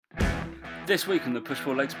This week on the Push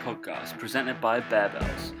Pull Legs podcast, presented by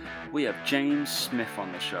Bearbells, we have James Smith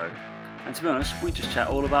on the show. And to be honest, we just chat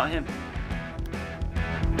all about him.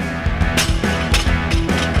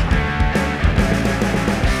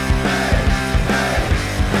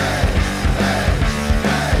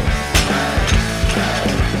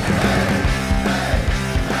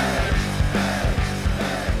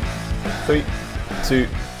 Three, two,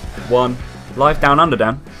 one. Live down under,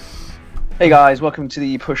 Dan. Hey guys, welcome to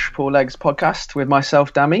the Push Pull Legs podcast with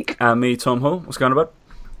myself, Dan Meek. And me, Tom Hall. What's going on, bud?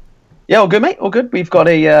 Yeah, all good, mate. All good. We've got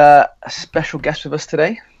a special guest with us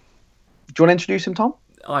today. Do you want to introduce him, Tom?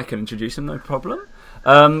 I can introduce him, no problem.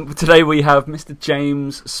 Today we have Mr.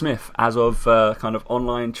 James Smith, as of kind of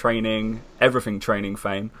online training, everything training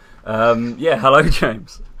fame. Hello,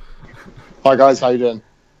 James. Hi guys, how you doing?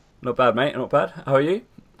 Not bad, mate. Not bad. How are you?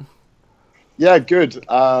 Yeah, good.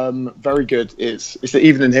 Very good. It's the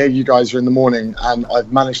evening here. You guys are in the morning, and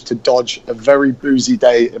I've managed to dodge a very boozy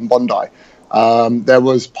day in Bondi. There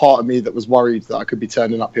was part of me that was worried that I could be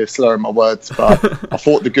turning up here slurring my words, but I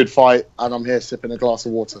fought the good fight, and I'm here sipping a glass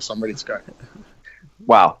of water, so I'm ready to go.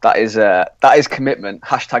 Wow, that is commitment.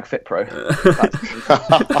 Hashtag FitPro.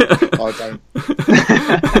 I don't.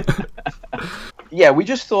 Yeah, we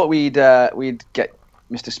just thought we'd get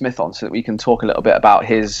Mr. Smith on so that we can talk a little bit about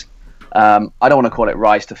his. I don't want to call it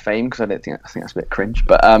rise to fame because I think that's a bit cringe,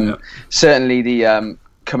 but certainly the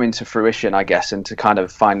coming to fruition, I guess, and to kind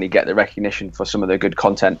of finally get the recognition for some of the good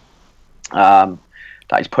content that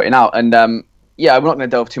he's putting out. And we're not going to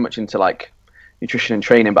delve too much into like nutrition and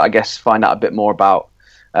training, but I guess find out a bit more about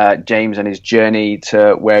James and his journey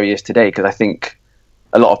to where he is today, because I think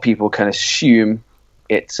a lot of people can assume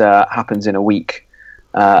it happens in a week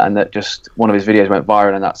and that just one of his videos went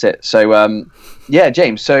viral and that's it. So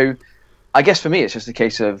James, so I guess for me, it's just a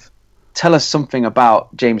case of tell us something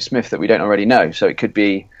about James Smith that we don't already know. So it could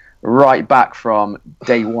be right back from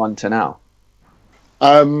day one to now.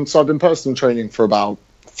 So I've been personal training for about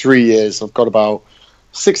 3 years. I've got about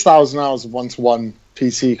 6,000 hours of one-to-one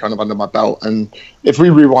PT kind of under my belt. And if we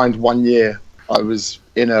rewind 1 year, I was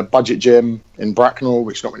in a budget gym in Bracknell,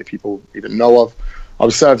 which not many people even know of. I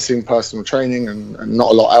was servicing personal training and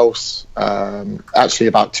not a lot else. Actually,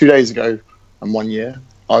 about 2 days ago and 1 year,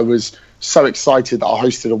 I was so excited that I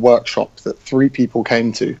hosted a workshop that 3 people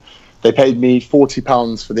came to. They paid me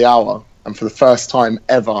 £40 for the hour, and for the first time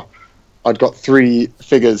ever, I'd got 3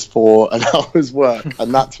 figures for an hour's work,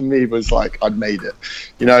 and that to me was like I'd made it.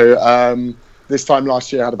 This time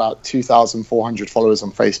last year I had about 2,400 followers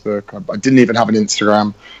on Facebook. I didn't even have an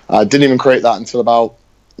Instagram. I didn't even create that until about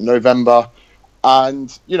November,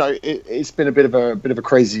 and it's been a bit of a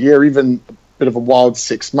crazy year, even a bit of a wild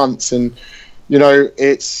 6 months, and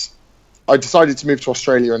I decided to move to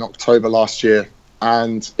Australia in October last year,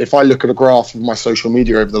 and if I look at a graph of my social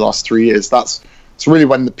media over the last 3 years, it's really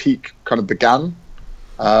when the peak kind of began.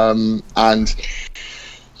 I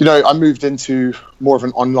moved into more of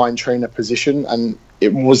an online trainer position, and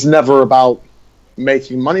it was never about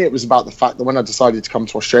making money. It was about the fact that when I decided to come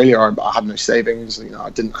to Australia, I had no savings. I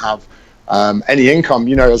didn't have any income.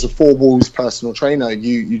 As a four walls personal trainer,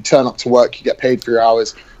 you turn up to work, you get paid for your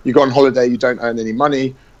hours. You go on holiday, you don't earn any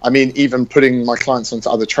money. I mean, even putting my clients onto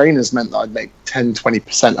other trainers meant that I'd make 10,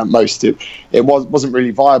 20% at most. It wasn't really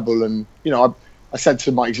viable. And, I said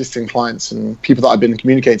to my existing clients and people that I've been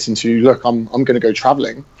communicating to, look, I'm going to go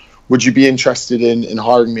traveling. Would you be interested in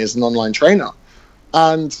hiring me as an online trainer?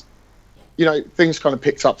 And, things kind of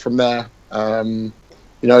picked up from there. 10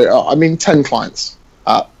 clients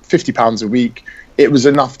at £50 a week. It was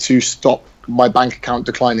enough to stop my bank account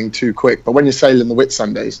declining too quick. But when you're sailing the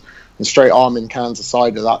Whitsundays and straight arming cans of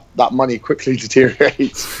cider, that money quickly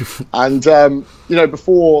deteriorates. And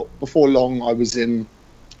before long, I was in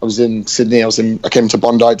Sydney. I came to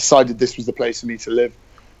Bondi. I decided this was the place for me to live.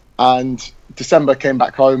 And December, came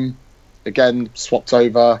back home again, swapped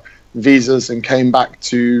over visas, and came back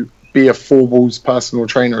to be a four walls personal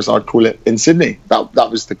trainer, as I'd call it, in Sydney. That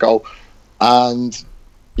was the goal. And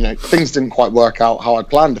things didn't quite work out how I'd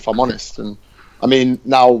planned, if I'm honest. And I mean,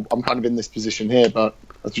 now I'm kind of in this position here, but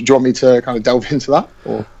do you want me to kind of delve into that?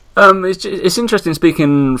 Or? It's interesting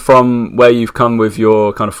speaking from where you've come with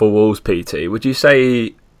your kind of four walls PT. Would you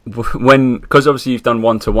say because obviously you've done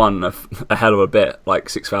one-to-one a hell of a bit, like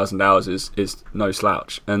 6,000 hours is no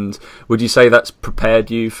slouch, and would you say that's prepared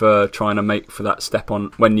you for trying to make for that step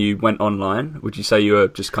on when you went online? Would you say you were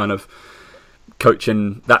just kind of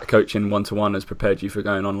coaching one-to-one has prepared you for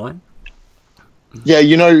going online? Yeah,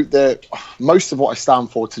 most of what I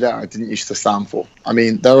stand for today, I didn't used to stand for. I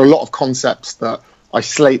mean, there are a lot of concepts that I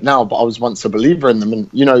slate now, but I was once a believer in them. And,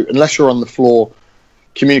 unless you're on the floor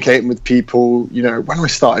communicating with people. You know, when I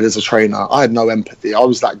started as a trainer, I had no empathy. I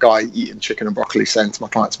was that guy eating chicken and broccoli, saying to my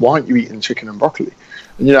clients, why aren't you eating chicken and broccoli?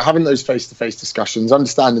 And, you know, having those face-to-face discussions,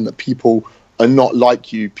 understanding that people are not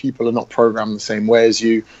like you, people are not programmed the same way as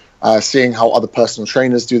you, seeing how other personal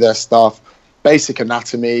trainers do their stuff, basic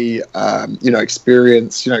anatomy, you know,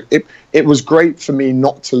 experience. You know, it was great for me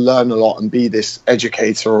not to learn a lot and be this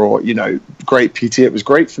educator or, you know, great PT. It was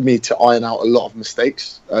great for me to iron out a lot of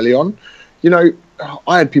mistakes early on. You know,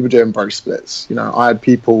 I had people doing bro splits. You know, I had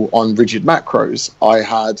people on rigid macros. I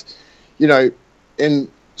had, you know,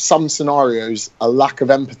 in some scenarios, a lack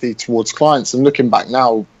of empathy towards clients. And looking back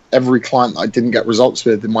now, every client that I didn't get results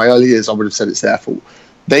with in my early years, I would have said it's their fault.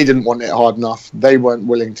 They didn't want it hard enough. They weren't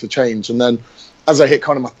willing to change. And then as I hit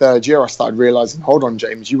kind of my third year, I started realizing, hold on,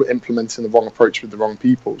 James, you were implementing the wrong approach with the wrong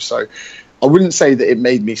people. So I wouldn't say that it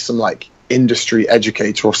made me some like industry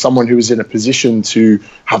educator or someone who was in a position to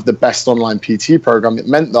have the best online PT program. It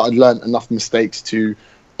meant that I'd learned enough mistakes to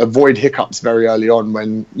avoid hiccups very early on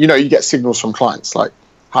when, you know, you get signals from clients like,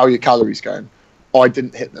 how are your calories going? Oh, I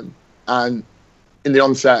didn't hit them. And in the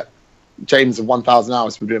onset, James of 1,000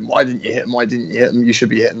 hours would be, why didn't you hit them? Why didn't you hit them? You should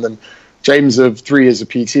be hitting them. James of 3 years of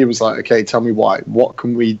PT was like, okay, tell me why. What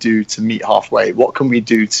can we do to meet halfway? What can we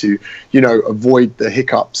do to, you know, avoid the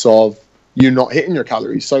hiccups of you not hitting your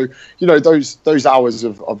calories? So, you know, those hours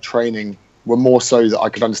of training were more so that I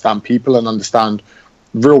could understand people and understand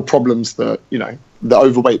real problems that, you know, the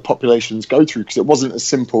overweight populations go through, because it wasn't as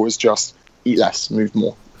simple as just eat less, move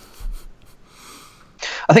more.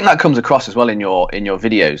 I think that comes across as well in your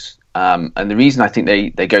videos, and the reason I think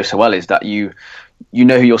they go so well is that you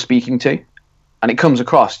know who you're speaking to, and it comes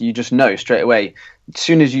across. You just know straight away. As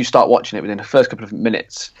soon as you start watching it, within the first couple of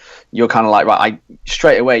minutes, you're kind of like, right,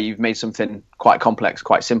 straight away you've made something quite complex,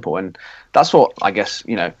 quite simple, and that's what I guess,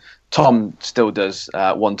 you know, Tom still does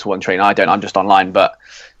one-to-one training. I don't. I'm just online, but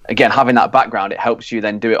again, having that background, it helps you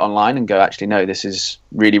then do it online and go, actually, no, this is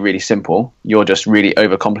really, really simple. You're just really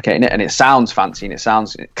overcomplicating it. And it sounds fancy and it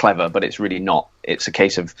sounds clever, but it's really not. It's a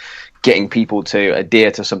case of getting people to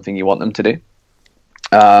adhere to something you want them to do.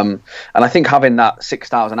 And I think having that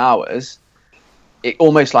 6,000 hours, it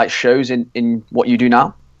almost like shows in what you do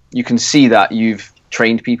now. You can see that you've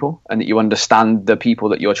trained people and that you understand the people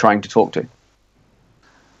that you're trying to talk to.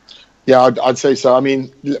 Yeah, I'd say so. I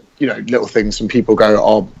mean, you know, little things when people go,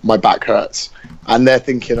 oh, my back hurts, and they're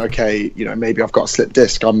thinking, okay, you know, maybe I've got a slip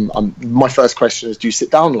disc. My first question is, do you sit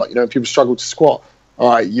down a lot? You know, people struggle to squat. All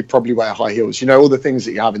right, you probably wear high heels. You know, all the things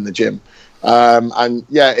that you have in the gym. And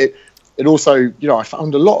yeah, it also, you know, I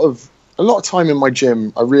found a lot of time in my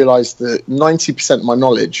gym. I realized that 90% of my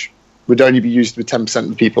knowledge would only be used with 10% of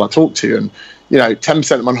the people I talk to, and you know,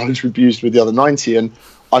 10% of my knowledge would be used with the other 90. And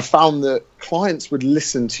I found that clients would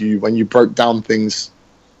listen to you when you broke down things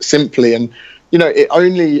simply. And, you know, it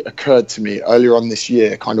only occurred to me earlier on this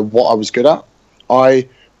year kind of what I was good at. I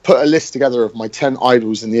put a list together of my 10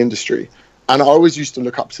 idols in the industry. And I always used to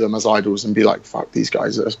look up to them as idols and be like, fuck, these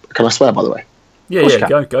guys. Can I swear, by the way?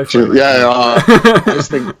 Yeah, go for it. Yeah,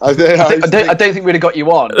 I don't think we'd have got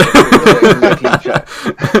you on.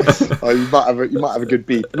 You might have a good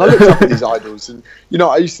beat. And I looked up at these idols, and you know,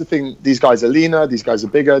 I used to think these guys are leaner, these guys are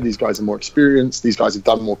bigger, these guys are more experienced, these guys have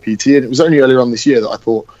done more PT. And it was only earlier on this year that I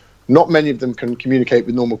thought not many of them can communicate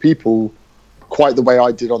with normal people quite the way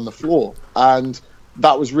I did on the floor. And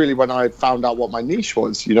that was really when I found out what my niche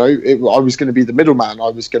was. You know, I was going to be the middleman. I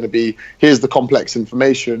was going to be, here's the complex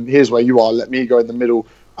information, here's where you are, let me go in the middle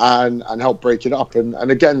and help break it up. And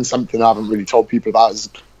again, something I haven't really told people about is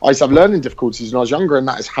I used to have learning difficulties when I was younger, and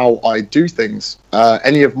that is how I do things.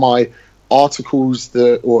 Any of my articles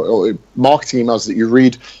or marketing emails that you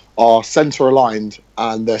read are center aligned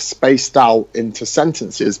and they're spaced out into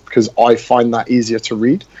sentences because I find that easier to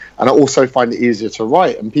read, and I also find it easier to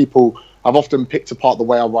write. And people have often picked apart the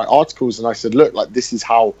way I write articles, and I said, look, like, this is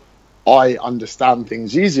how I understand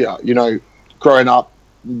things easier. You know, growing up,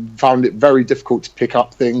 found it very difficult to pick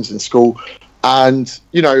up things in school. And,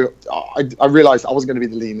 you know, I realized I wasn't going to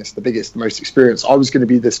be the leanest, the biggest, the most experienced. I was going to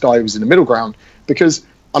be this guy who was in the middle ground, because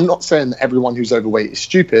I'm not saying that everyone who's overweight is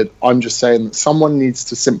stupid. I'm just saying that someone needs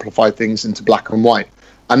to simplify things into black and white.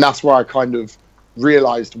 And that's where I kind of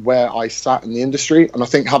realized where I sat in the industry. And I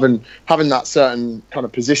think having that certain kind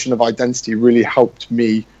of position of identity really helped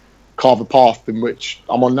me carve a path in which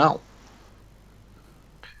I'm on now.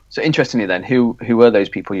 So interestingly then, who were those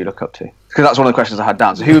people you look up to? Because that's one of the questions I had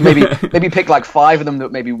down. So who maybe pick like 5 of them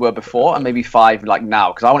that maybe were before, and maybe 5 like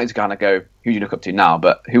now, because I wanted to kind of go, who do you look up to now?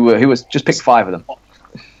 But who was, just pick 5 of them.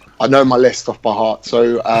 I know my list off by heart.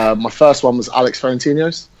 So my first one was Alex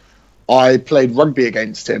Ferentinos. I played rugby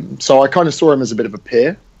against him, so I kind of saw him as a bit of a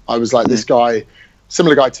peer. I was like, this guy,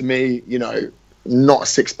 similar guy to me, you know, not a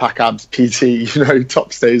six-pack abs PT, you know,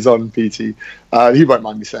 top stays on PT. He won't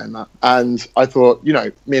mind me saying that. And I thought, you know,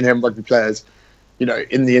 me and him, rugby players, you know,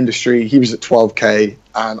 in the industry, he was at 12K,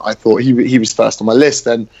 and I thought he was first on my list.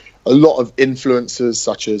 And a lot of influencers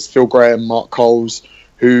such as Phil Graham, Mark Coles,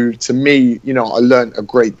 who to me, you know, I learned a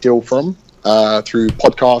great deal from through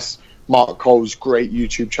podcasts. Mark Coles' great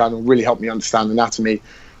YouTube channel really helped me understand anatomy.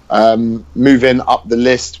 Moving up the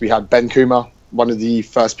list, we had Ben Kuma, one of the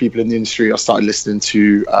first people in the industry I started listening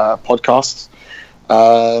to podcasts.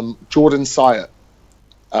 Jordan Syatt,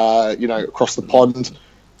 you know, across the pond.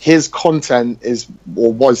 His content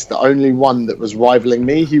was the only one that was rivaling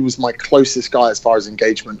me. He was my closest guy as far as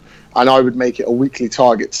engagement, and I would make it a weekly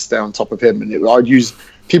target to stay on top of him. And I'd use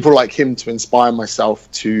people like him to inspire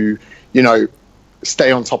myself to, you know,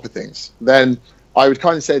 stay on top of things. Then I would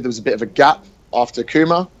kind of say there was a bit of a gap after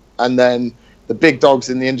Kuma, and then the big dogs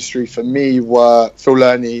in the industry for me were Phil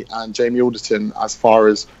Lerney and Jamie Alderton as far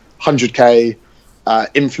as 100K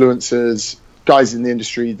influencers, guys in the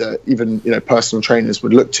industry that even, you know, personal trainers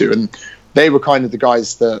would look to. And they were kind of the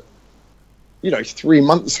guys that, you know, 3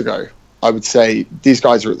 months ago, I would say these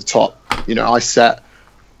guys are at the top. You know,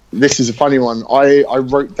 this is a funny one. I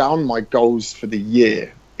wrote down my goals for the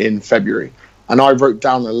year in February, and I wrote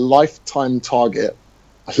down a lifetime target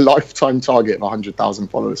of 100,000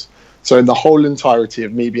 followers. So in the whole entirety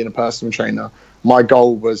of me being a personal trainer, my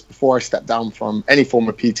goal was, before I stepped down from any form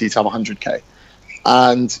of PT, to have 100K.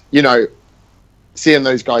 And, you know, seeing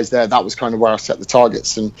those guys there, that was kind of where I set the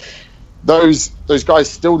targets. And those guys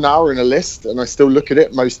still now are in a list, and I still look at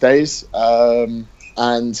it most days.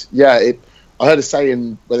 And yeah, I heard a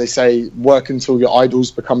saying where they say, work until your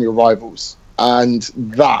idols become your rivals. And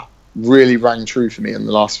that really rang true for me in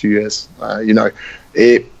the last few years. You know,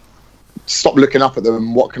 stop looking up at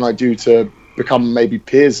them. What can I do to become maybe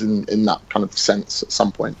peers in that kind of sense at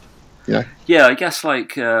some point? You know? Yeah, I guess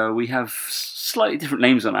like we have slightly different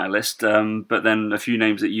names on our list, but then a few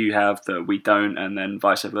names that you have that we don't, and then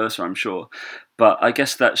vice versa, I'm sure. But I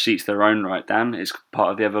guess that sheet's their own right, Dan. It's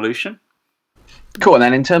part of the evolution. Cool. And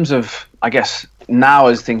then in terms of, I guess, now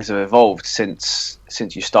as things have evolved since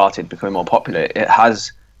you started becoming more popular,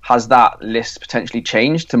 has that list potentially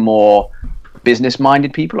changed to more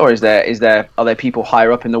business-minded people, or are there people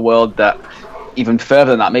higher up in the world that, even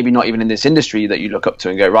further than that, maybe not even in this industry, that you look up to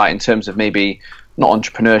and go, right, in terms of maybe not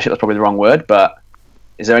entrepreneurship, that's probably the wrong word, but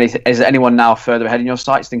is there anyone now further ahead in your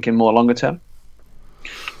sights thinking more longer term?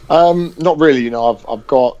 Not really. You know, I've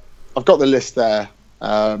got the list there.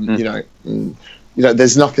 You know,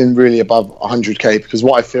 there's nothing really above 100K, because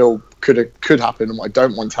what I feel could happen, and what I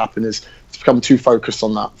don't want to happen, is to become too focused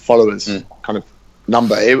on that followers kind of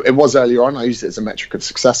number. It was earlier on. I used it as a metric of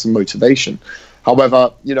success and motivation.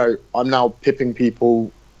 However, you know, I'm now pipping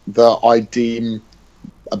people that I deem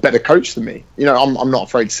a better coach than me. You know, I'm not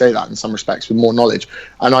afraid to say that in some respects, with more knowledge.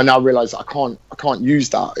 And I now realize I can't use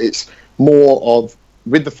that. It's more of,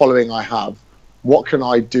 with the following I have, what can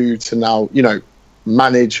I do to now, you know,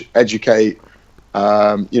 manage, educate,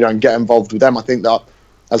 you know, and get involved with them. I think that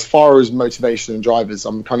as far as motivation and drivers,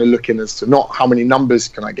 I'm kind of looking as to not how many numbers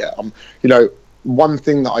can I get. You know, one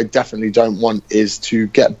thing that I definitely don't want is to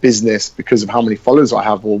get business because of how many followers I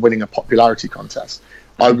have or winning a popularity contest.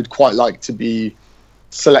 I would quite like to be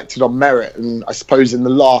selected on merit. And I suppose in the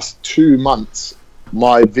last 2 months,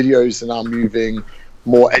 my videos are now moving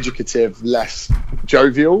more educative, less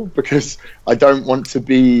jovial, because I don't want to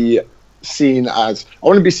be seen as, I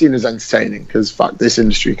want to be seen as entertaining, because fuck, this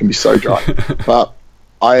industry can be so dry. But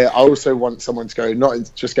I also want someone to go,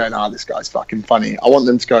 not just going, this guy's fucking funny. I want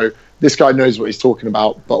them to go, this guy knows what he's talking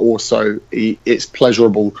about, but also it's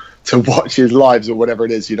pleasurable to watch his lives or whatever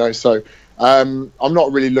it is, you know. So I'm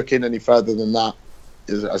not really looking any further than that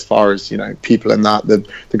as far as, you know, people in that.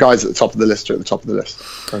 The guys at the top of the list are at the top of the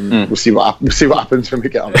list, and we'll see what happens when we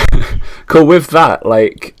get on. Cool. With that,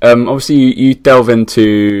 like, obviously you delve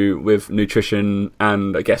into with nutrition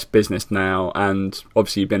and I guess business now, and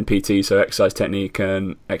obviously you've been PT, so exercise technique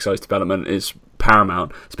and exercise development is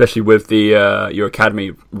paramount, especially with the your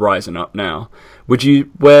academy rising up now.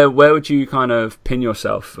 Where would you kind of pin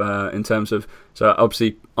yourself in terms of, so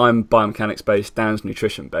obviously I'm biomechanics based, Dan's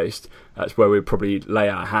nutrition based, that's where we'd probably lay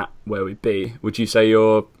our hat where we'd be. Would you say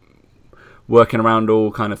you're working around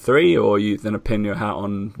all kind of three, or are you going to pin your hat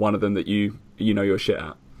on one of them that you know your shit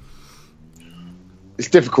at? It's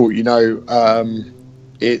difficult, you know.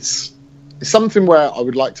 It's something where I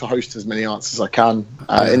would like to host as many answers as I can.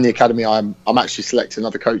 In the academy, I'm actually selecting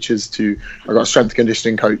other coaches I've got a strength and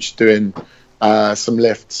conditioning coach doing some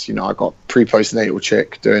lifts. You know, I got pre-postnatal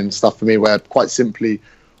chick doing stuff for me where, quite simply,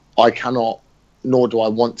 I cannot nor do I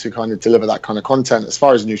want to kind of deliver that kind of content. As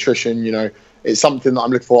far as nutrition, you know, it's something that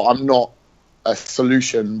I'm looking for. I'm not a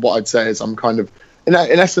solution. What I'd say is I'm kind of, in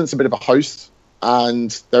essence, a bit of a host.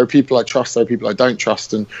 And there are people I trust, there are people I don't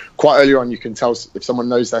trust. And quite early on, you can tell if someone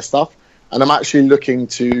knows their stuff. And I'm actually looking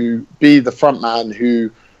to be the front man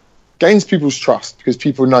who gains people's trust, because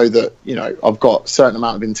people know that, you know, I've got a certain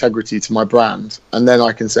amount of integrity to my brand. And then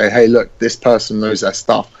I can say, hey, look, this person knows their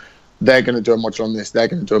stuff. They're going to do a module on this. They're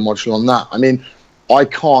going to do a module on that. I mean, I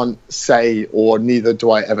can't say, or neither do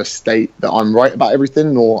I ever state, that I'm right about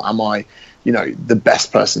everything, nor am I, you know, the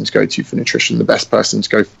best person to go to for nutrition, the best person to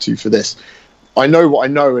go to for this. I know what I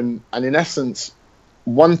know. And in essence,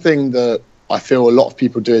 one thing that I feel a lot of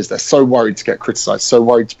people do is they're so worried to get criticized, so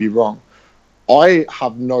worried to be wrong. I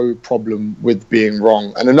have no problem with being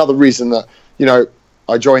wrong. And another reason that, you know,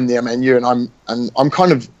 I joined the MNU, and I'm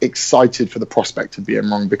kind of excited for the prospect of being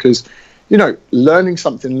wrong, because, you know, learning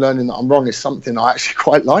that I'm wrong is something I actually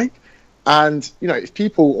quite like. And, you know, if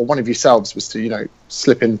people, or one of yourselves, was to, you know,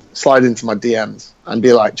 slide into my DMs and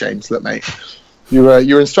be like, James, look, mate,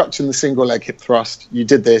 you're instructing the single leg hip thrust. You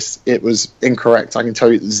did this. It was incorrect. I can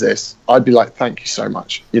tell you there's this. I'd be like, thank you so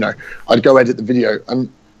much. You know, I'd go edit the video.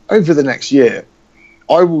 And over the next year,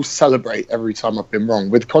 I will celebrate every time I've been wrong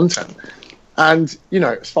with content. And, you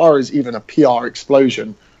know, as far as even a PR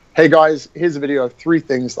explosion, hey guys, here's a video of 3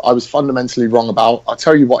 things that I was fundamentally wrong about. I'll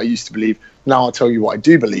tell you what I used to believe. Now I'll tell you what I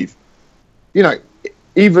do believe. You know,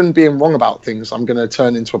 even being wrong about things, I'm going to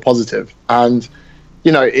turn into a positive. And,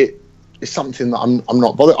 you know, it's something that I'm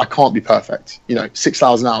not bothered. I can't be perfect. You know,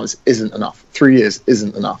 6,000 hours isn't enough. 3 years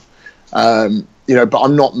isn't enough. You know, but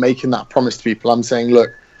I'm not making that promise to people. I'm saying,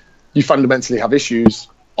 look, you fundamentally have issues.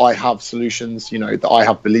 I have solutions, you know, that I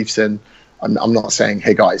have beliefs in. I'm not saying,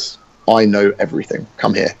 hey guys, I know everything.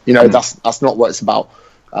 Come here. You know, that's not what it's about.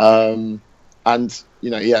 And, you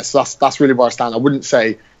know, yes, that's really where I stand. I wouldn't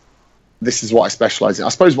say this is what I specialize in. I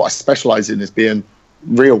suppose what I specialize in is being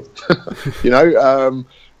real, you know,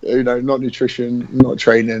 not nutrition, not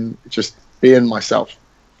training, just being myself.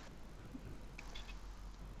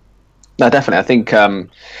 No, definitely.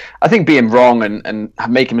 I think being wrong and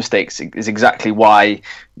making mistakes is exactly why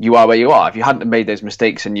you are where you are. If you hadn't made those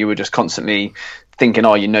mistakes and you were just constantly thinking,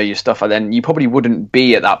 oh, you know your stuff, then you probably wouldn't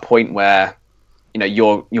be at that point where, you know,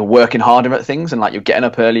 you're working harder at things, and like you're getting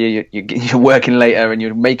up earlier, you're working later, and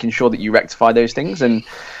you're making sure that you rectify those things. And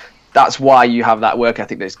that's why you have that work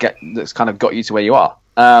ethic that's kind of got you to where you are.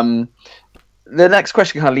 The next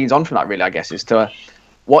question kind of leads on from that, really, I guess, is to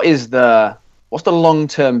what's the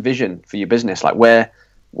long-term vision for your business? Like,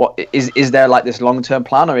 what is there like this long-term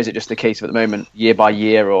plan, or is it just the case of at the moment, year by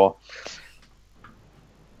year? Or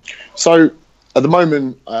so at the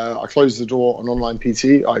moment, I closed the door on online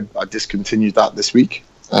PT. I discontinued that this week.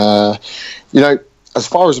 You know, as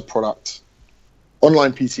far as a product,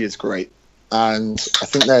 online PT is great, and I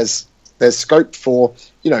think there's scope for,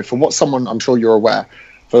 you know, for what someone, I'm sure you're aware,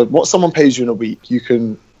 for what someone pays you in a week, you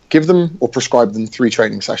can give them or prescribe them 3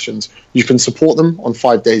 training sessions. You can support them on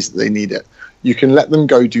 5 days that they need it. You can let them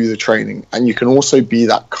go do the training, and you can also be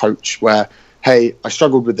that coach where, hey, I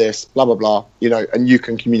struggled with this, blah, blah, blah, you know, and you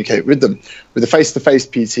can communicate with them. With a face-to-face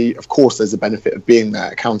PT, of course, there's a benefit of being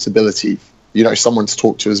there, accountability, you know, someone to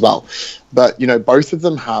talk to as well. But, you know, both of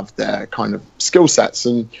them have their kind of skill sets.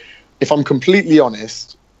 And if I'm completely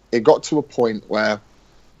honest, it got to a point where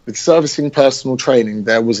with servicing personal training,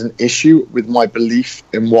 there was an issue with my belief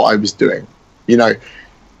in what I was doing. You know,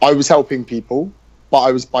 I was helping people, but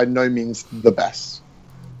I was by no means the best.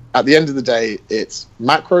 At the end of the day, it's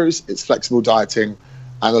macros, it's flexible dieting,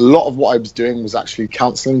 and a lot of what I was doing was actually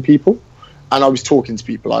counseling people. And I was talking to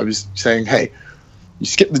people. I was saying, hey, you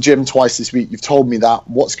skipped the gym twice this week. You've told me that.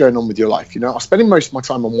 What's going on with your life? You know, I was spending most of my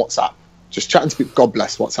time on WhatsApp, just chatting to people. God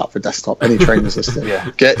bless WhatsApp for desktop. Any trainers listening,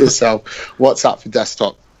 Get yourself WhatsApp for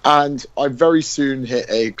desktop. And I very soon hit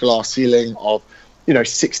a glass ceiling of, you know,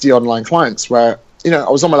 60 online clients where, you know, I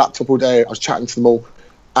was on my laptop all day. I was chatting to them all.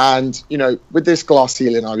 And, you know, with this glass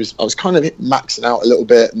ceiling, I was kind of maxing out a little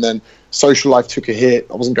bit. And then social life took a hit.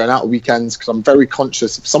 I wasn't going out on weekends because I'm very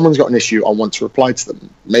conscious. If someone's got an issue, I want to reply to them,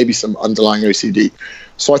 maybe some underlying OCD.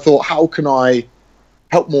 So I thought, how can I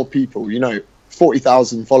help more people? You know,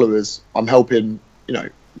 40,000 followers, I'm helping, you know,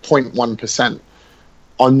 0.1%.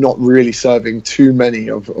 I'm not really serving too many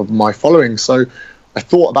of my following. So I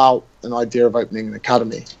thought about an idea of opening an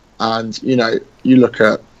academy. And, you know, you look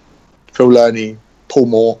at Phil Learney, Paul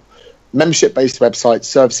Moore, membership-based websites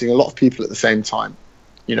servicing a lot of people at the same time,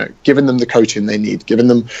 you know, giving them the coaching they need, giving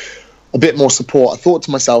them a bit more support. I thought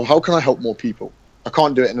to myself, how can I help more people? I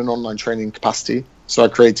can't do it in an online training capacity. So I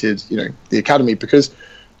created, you know, the academy, because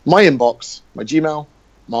my inbox, my Gmail,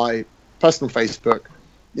 my personal Facebook,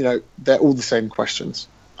 they're all the same questions.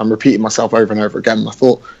 I'm repeating myself over and over again. And I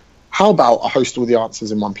thought, how about I host all the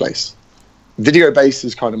answers in one place? Video based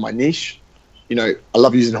is kind of my niche. I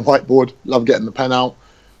love using a whiteboard, love getting the pen out.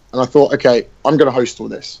 And I thought, okay, I'm going to host all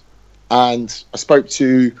this. And I spoke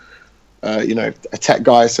to, a tech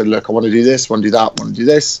guy. I said, look, I want to do this, want to do that, want to do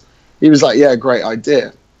this. He was like, yeah, great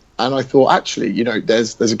idea. And I thought, actually,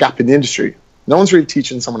 there's a gap in the industry. No one's really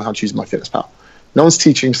teaching someone how to use MyFitnessPal. No one's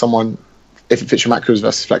teaching someone if it fits your macros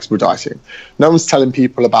versus flexible dieting. No one's telling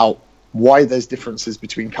people about why there's differences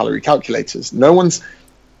between calorie calculators. No one's,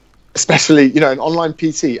 especially, an online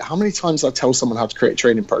PT, how many times I tell someone how to create a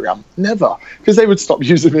training program? Never, because they would stop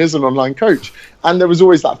using me as an online coach. And there was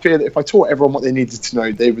always that fear that if I taught everyone what they needed to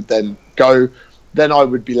know, they would then go, then I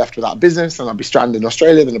would be left without business, and I'd be stranded in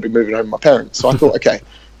Australia, then I'd be moving home with my parents. So I thought, okay,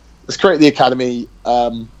 let's create the academy,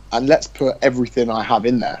 and let's put everything I have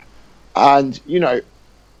in there. And,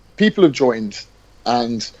 people have joined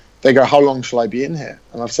and they go, how long shall I be in here?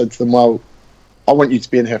 And I've said to them, well, I want you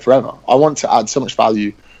to be in here forever. I want to add so much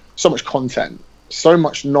value, so much content, so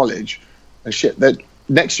much knowledge and shit that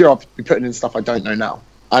next year I'll be putting in stuff I don't know now.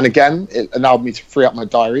 And again, it allowed me to free up my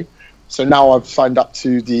diary. So now I've signed up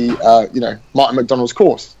to the, Martin McDonald's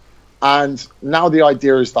course. And now the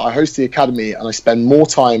idea is that I host the academy and I spend more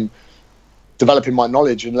time developing my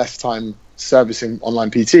knowledge and less time servicing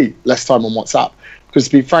online PT, less time on WhatsApp. Because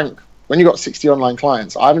to be frank, when you've got 60 online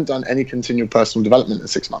clients, I haven't done any continual personal development in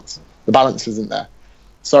 6 months. The balance isn't there.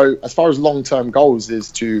 So as far as long-term goals is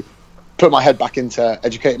to put my head back into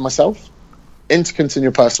educating myself, into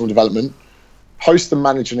continual personal development, host and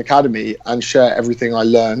manage an academy and share everything I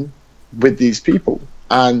learn with these people.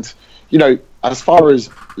 And, as far as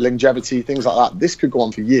longevity, things like that, this could go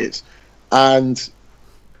on for years. And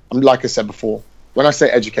like I said before, when I say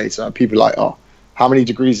educator, people are like, oh, how many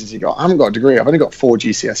degrees has he got? I haven't got a degree. I've only got 4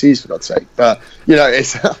 GCSEs, for God's sake. But,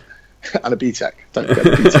 it's... and a BTEC. Don't forget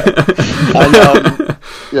the BTEC.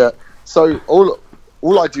 And, so all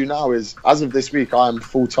I do now is, as of this week, I am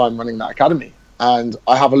full-time running that academy. And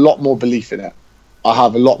I have a lot more belief in it. I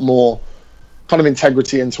have a lot more kind of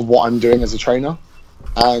integrity into what I'm doing as a trainer.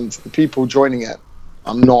 And the people joining it,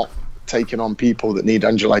 I'm not taking on people that need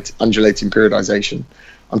undulating periodization.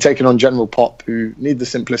 I'm taking on general pop who need the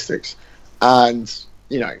simplistics. And,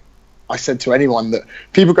 I said to anyone that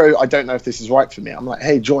people go, I don't know if this is right for me. I'm like,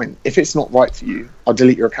 hey, join. If it's not right for you, I'll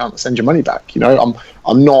delete your account and send your money back.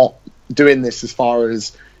 I'm not doing this as far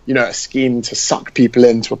as, a scheme to suck people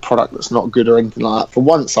into a product that's not good or anything like that. For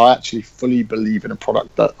once, I actually fully believe in a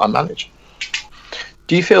product that I manage.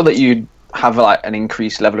 Do you feel that you have an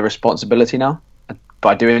increased level of responsibility now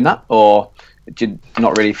by doing that, or do you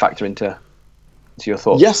not really factor into your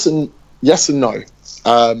thoughts? Yes and no.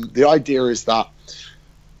 The idea is that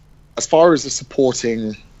as far as the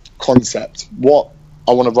supporting concept, what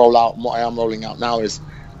I want to roll out and what I am rolling out now is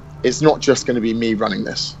it's not just going to be me running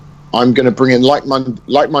this. I'm going to bring in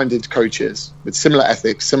like-minded coaches with similar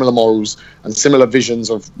ethics, similar morals, and similar visions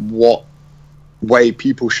of what way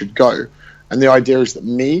people should go. And the idea is that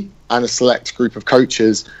me and a select group of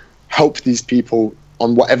coaches help these people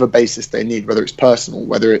on whatever basis they need, whether it's personal,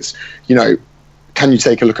 whether it's, can you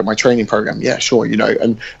take a look at my training program? Yeah, sure,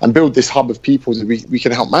 and build this hub of people that we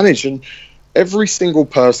can help manage. And every single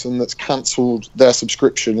person that's cancelled their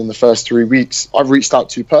subscription in the first 3 weeks, I've reached out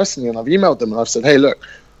to personally and I've emailed them and I've said, hey, look,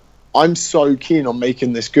 I'm so keen on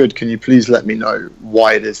making this good. Can you please let me know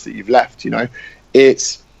why it is that you've left?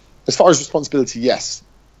 It's, as far as responsibility, yes.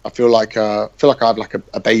 I feel like I have like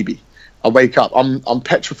a baby. I wake up, I'm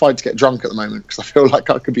petrified to get drunk at the moment because I feel like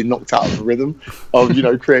I could be knocked out of the rhythm of,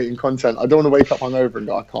 creating content. I don't want to wake up hungover and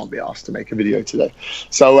go, I can't be asked to make a video today.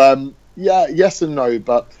 So, yes and no.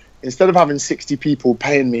 But instead of having 60 people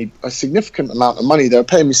paying me a significant amount of money, they were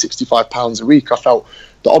paying me £65 a week. I felt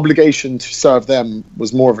the obligation to serve them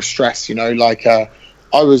was more of a stress, I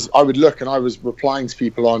would look and I was replying to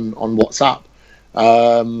people on WhatsApp,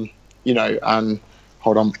 and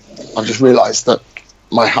hold on, I've just realised that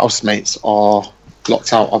my housemates are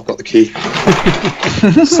locked out. I've got the key.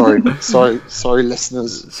 sorry,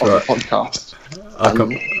 listeners of the podcast. All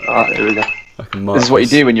right, here we go. This is what you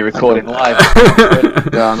do when you're recording live.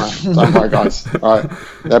 Yeah, I know. Don't worry, guys. All right.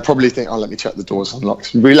 They'll probably think, let me check the door's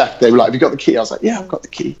unlocked. We left. They were like, have you got the key? I was like, yeah, I've got the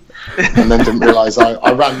key. And then didn't realise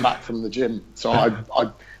I ran back from the gym. So I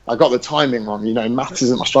got the timing wrong. Maths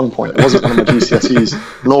isn't my strong point. It wasn't one of my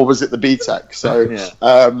GCSEs, nor was it the BTEC. So,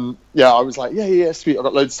 I was like, yeah, sweet. I've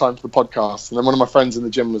got loads of time for the podcast. And then one of my friends in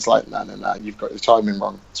the gym was like, no, you've got the timing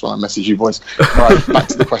wrong. That's why I messaged you boys. All right, back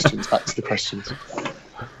to the questions.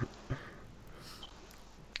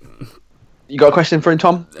 You got a question for him,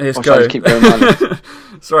 Tom? Let's or shall I go. just keep going on?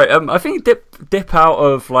 Sorry, I think dip out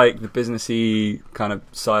of like the businessy kind of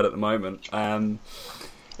side at the moment.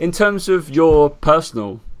 In terms of your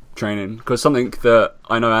personal training, because something that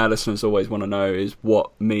I know our listeners always want to know is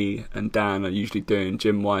what me and Dan are usually doing,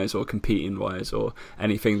 gym wise or competing wise, or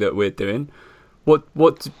anything that we're doing.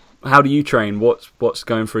 How do you train? What's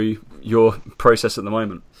going through your process at the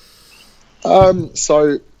moment?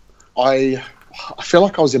 So I feel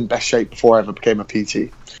like I was in best shape before I ever became a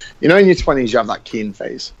PT. You know, in your 20s, you have that keen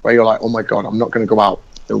phase where you're like, oh my God, I'm not going to go out.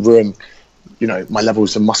 It'll ruin, my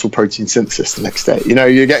levels of muscle protein synthesis the next day.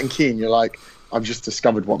 You're getting keen. You're like, I've just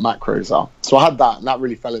discovered what macros are. So I had that, and that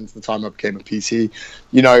really fell into the time I became a PT.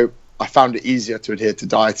 I found it easier to adhere to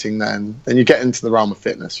dieting then. Then you get into the realm of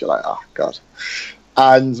fitness. You're like, oh God.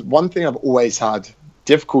 And one thing I've always had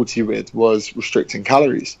difficulty with was restricting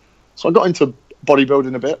calories. So I got into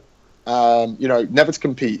bodybuilding a bit. Never to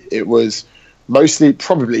compete. It was mostly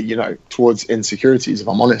probably, towards insecurities, if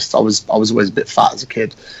I'm honest. I was always a bit fat as a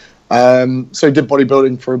kid. So I did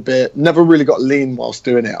bodybuilding for a bit. Never really got lean whilst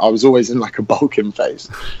doing it. I was always in like a bulking phase.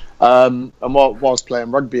 And whilst playing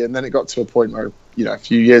rugby, and then it got to a point where, a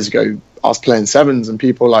few years ago, I was playing sevens and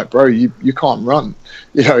people were like, bro, you can't run.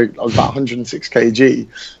 I was about 106 kg.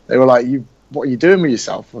 They were like, what are you doing with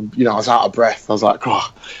yourself? And, I was out of breath. I was like,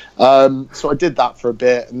 oh. So I did that for a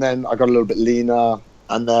bit, and then I got a little bit leaner,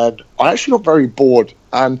 and then I actually got very bored.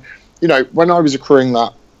 And, when I was accruing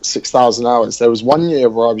that 6,000 hours, there was one year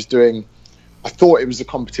where I thought it was a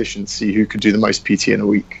competition to see who could do the most PT in a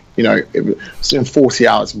week. It was doing 40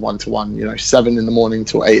 hours of one-to-one, 7 in the morning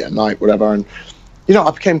till 8 at night, whatever. And,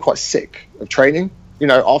 I became quite sick of training.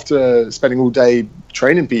 After spending all day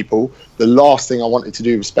training people, the last thing I wanted to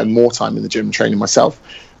do was spend more time in the gym training myself.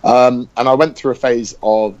 And I went through a phase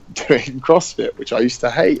of doing CrossFit, which I used to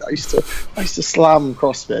hate. I used to slam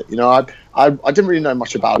CrossFit. I didn't really know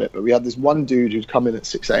much about it, but we had this one dude who'd come in at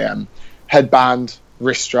 6 a.m, headband,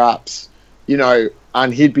 wrist straps,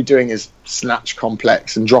 and he'd be doing his snatch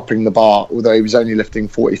complex and dropping the bar, although he was only lifting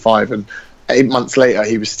 45. And 8 months later,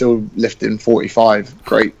 he was still lifting 45.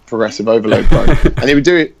 Great progressive overload, bro. And he would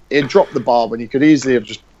do it. He'd drop the bar when he could easily have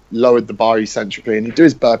just lowered the bar eccentrically, and he'd do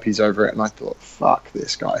his burpees over it. And I thought, fuck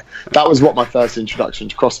this guy. That was what my first introduction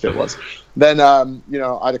to CrossFit was. Then,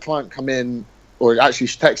 I had a client come in, or actually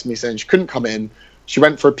she texted me saying she couldn't come in. She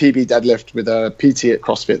went for a PB deadlift with a PT at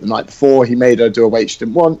CrossFit the night before. He made her do a weight she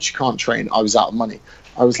didn't want. She can't train. I was out of money.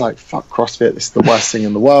 I was like, fuck CrossFit. This is the worst thing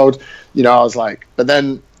in the world. I was like, but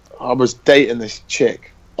then I was dating this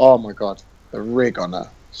chick. Oh my God, the rig on her.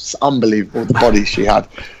 It's unbelievable, the body she had.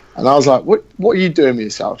 And I was like, what are you doing with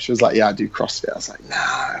yourself? She was like, yeah, I do CrossFit. I was like,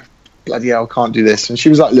 nah, bloody hell, can't do this. And she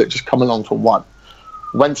was like, look, just come along for one.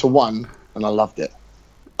 Went to one, and I loved it.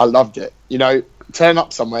 Turn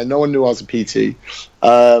up somewhere, no one knew I was a PT.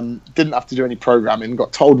 Didn't have to do any programming,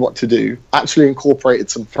 got told what to do, actually incorporated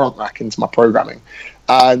some front rack into my programming.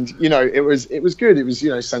 And, it was good. It was,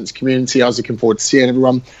 sense of community. I was looking forward to seeing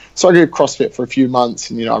everyone. So I did CrossFit for a few months,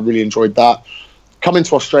 and, I really enjoyed that. Coming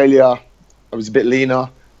to Australia, I was a bit leaner.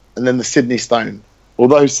 And then the Sydney Stone.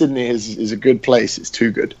 Although Sydney is a good place, it's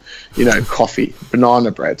too good. Coffee,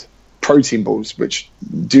 banana bread, protein balls, which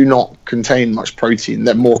do not contain much protein.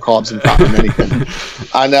 They're more carbs and fat than anything.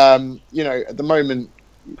 And, at the moment,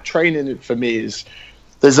 training for me is...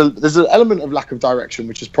 There's an element of lack of direction,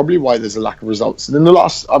 which is probably why there's a lack of results. And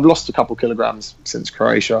I've lost a couple kilograms since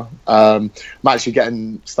Croatia. I'm actually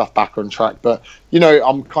getting stuff back on track. But,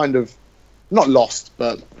 I'm kind of not lost,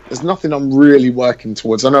 but there's nothing I'm really working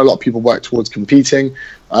towards. I know a lot of people work towards competing.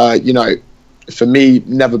 For me,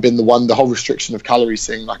 never been the one. The whole restriction of calories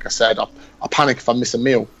thing, like I said, I panic if I miss a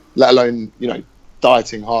meal, let alone,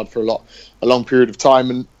 dieting hard for a long period of time.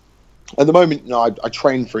 And at the moment, I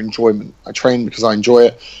train for enjoyment. I train because I enjoy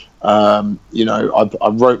it. I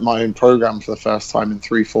wrote my own program for the first time in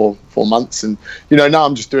 3-4 months, and now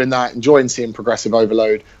I'm just doing that, enjoying seeing progressive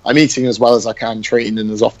overload. I'm eating as well as I can, training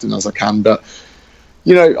as often as I can, but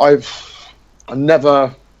I'm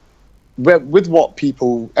never with what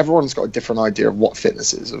people. Everyone's got a different idea of what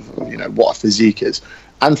fitness is, of what a physique is.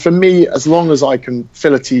 And for me, as long as I can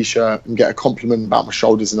fill a t-shirt and get a compliment about my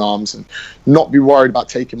shoulders and arms and not be worried about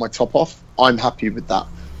taking my top off, I'm happy with that.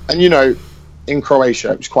 And in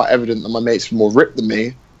Croatia, it was quite evident that my mates were more ripped than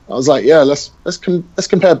me. I was like, yeah, let's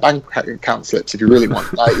compare bank account slips if you really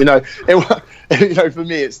want. Like, for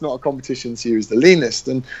me, it's not a competition to who's the leanest.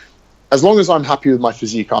 And as long as I'm happy with my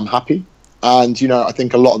physique, I'm happy. And I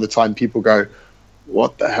think a lot of the time people go,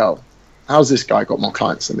 what the hell? How's this guy got more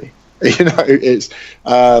clients than me? It's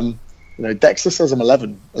Dexter says I'm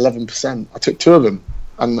 11%. I took 2 of them,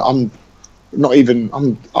 and not even.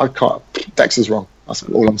 I can't. Dex is wrong. That's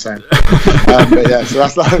all I'm saying. But yeah, so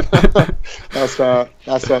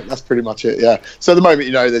that's pretty much it. Yeah. So at the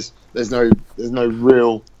moment, there's no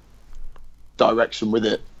real direction with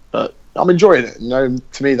it, but I'm enjoying it.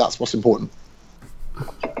 To me, that's what's important.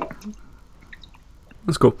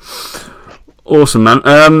 That's cool. Awesome, man.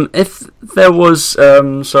 If there was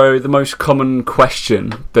so the most common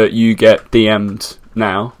question that you get DM'd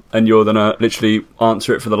now, and you're gonna literally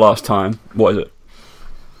answer it for the last time, what is it?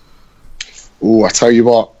 Oh, I tell you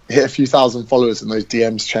what, hit a few thousand followers and those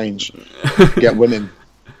DMs change. You get women,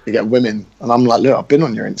 and I'm like, look, I've been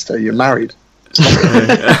on your Insta. You're married.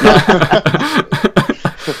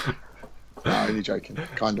 No, only joking,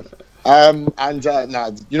 kind of.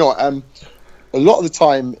 You know what? A lot of the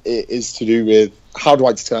time it is to do with how do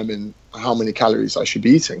I determine how many calories I should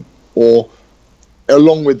be eating, or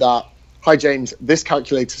along with that, hi James, this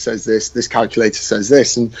calculator says this calculator says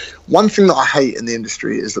this. And one thing that I hate in the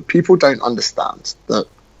industry is that people don't understand that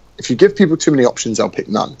if you give people too many options, they'll pick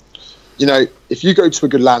none. If you go to a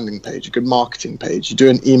good landing page, a good marketing page, you do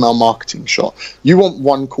an email marketing shot, you want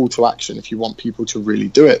one call to action if you want people to really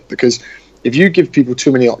do it, because if you give people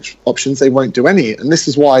too many options, they won't do any. And this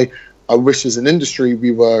is why I wish as an industry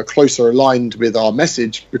we were closer aligned with our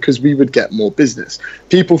message, because we would get more business.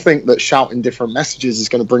 People think that shouting different messages is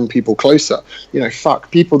going to bring people closer.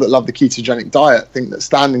 People that love the ketogenic diet think that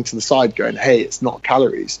standing to the side going, hey, it's not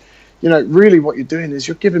calories. Really what you're doing is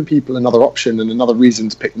you're giving people another option and another reason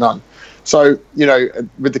to pick none. So,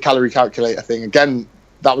 with the calorie calculator thing, again,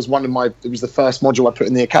 that was it was the first module I put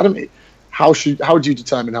in the academy. How do you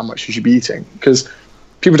determine how much you should be eating? Because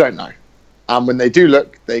people don't know. And when they do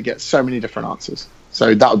look, they get so many different answers.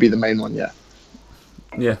 So that would be the main one, yeah.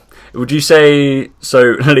 Yeah. Would you say, so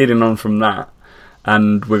leading on from that,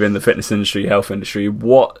 and within the fitness industry, health industry,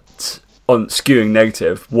 what, on skewing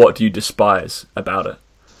negative, what do you despise about it?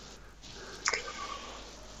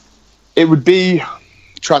 It would be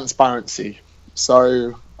transparency.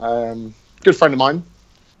 So, good friend of mine,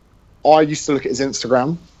 I used to look at his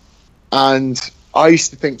Instagram, and I used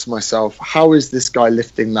to think to myself, how is this guy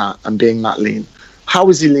lifting that and being that lean? How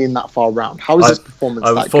is he lean that far around? How is his performance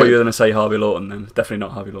that good? I thought you were going to say Harvey Lawton then. Definitely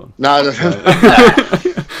not Harvey Lawton. No.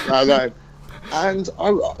 No. And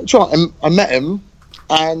I met him,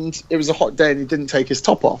 and it was a hot day and he didn't take his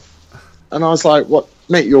top off. And I was like, what,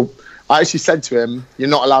 mate, I actually said to him, you're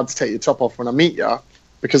not allowed to take your top off when I meet you,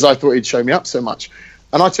 because I thought he'd show me up so much.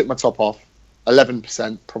 And I took my top off.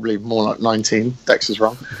 11%, probably more like 19. Dex is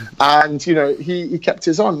wrong. And he kept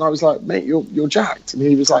his on. And I was like, mate, you're jacked. And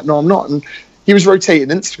he was like, no, I'm not. And he was rotating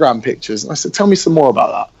Instagram pictures. And I said, tell me some more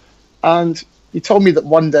about that. And he told me that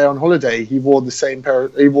one day on holiday he wore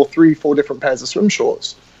 3-4 different pairs of swim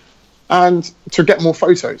shorts, and to get more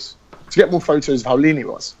photos of how lean he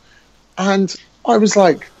was. And I was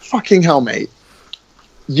like, fucking hell, mate.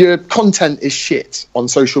 Your content is shit on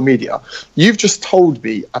social media. You've just told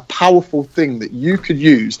me a powerful thing that you could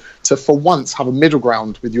use to, for once, have a middle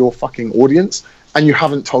ground with your fucking audience, and you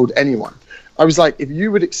haven't told anyone. I was like, if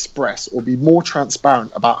you would express or be more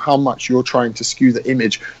transparent about how much you're trying to skew the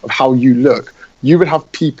image of how you look, you would have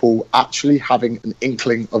people actually having an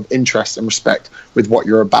inkling of interest and respect with what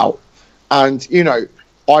you're about. And,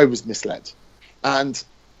 I was misled. And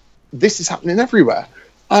this is happening everywhere.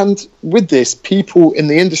 And with this, people in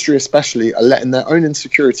the industry especially are letting their own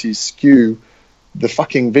insecurities skew the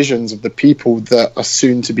fucking visions of the people that are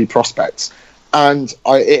soon to be prospects. And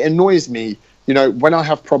it annoys me, when I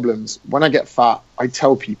have problems, when I get fat, I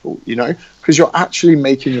tell people, because you're actually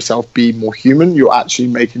making yourself be more human. You're actually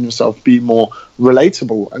making yourself be more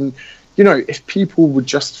relatable. And, if people would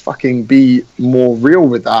just fucking be more real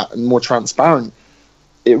with that and more transparent,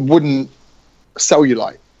 it wouldn't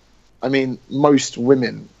cellulite. I mean, most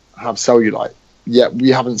women have cellulite, yet we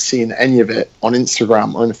haven't seen any of it on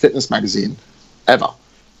Instagram or in a fitness magazine ever.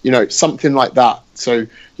 Something like that. So,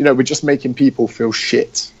 we're just making people feel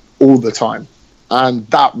shit all the time. And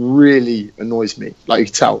that really annoys me. Like you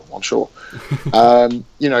can tell, I'm sure.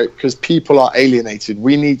 Because people are alienated.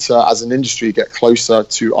 We need to, as an industry, get closer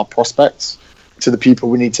to our prospects, to the people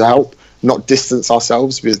we need to help, not distance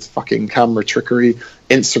ourselves with fucking camera trickery,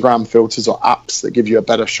 Instagram filters, or apps that give you a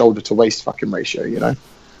better shoulder to waist fucking ratio,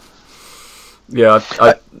 Yeah,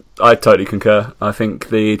 I totally concur. I think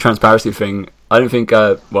the transparency thing, I don't think,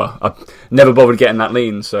 I've never bothered getting that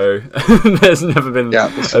lean, so there's never been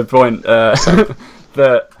a point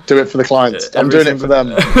that... Do it for the clients. I'm doing it for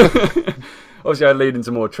them. Obviously, I lead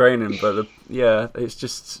into more training, but it's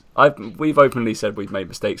just... We've openly said we've made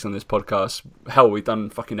mistakes on this podcast. Hell, we've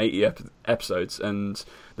done fucking 80 episodes, and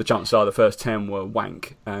the chances are the first 10 were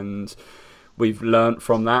wank, and we've learnt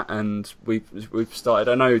from that, and we've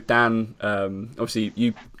started. I know Dan, obviously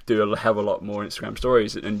you do a hell of a lot more Instagram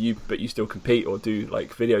stories, but you still compete or do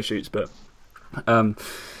like video shoots. But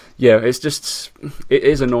yeah, it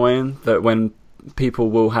is annoying that when people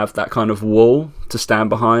will have that kind of wall to stand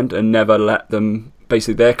behind and never let them,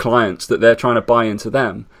 basically their clients, that they're trying to buy into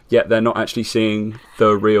them, yet they're not actually seeing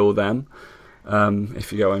the real them.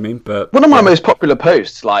 If you get what I mean. But one of my most popular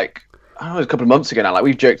posts, like, I don't know, it was a couple of months ago now, like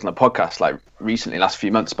we've joked on the podcast like recently, last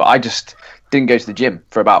few months, but I just didn't go to the gym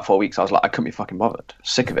for about 4 weeks. I was like, I couldn't be fucking bothered,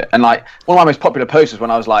 sick of it. And like one of my most popular posts was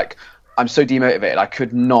when I was like, I'm so demotivated, I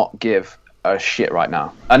could not give a shit right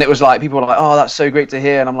now. And it was like, people were like, oh, that's so great to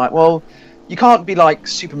hear. And I'm like, well, you can't be like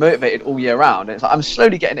super motivated all year round. And it's like, I'm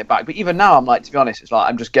slowly getting it back. But even now, I'm like, to be honest, it's like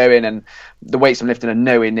I'm just going, and the weights I'm lifting are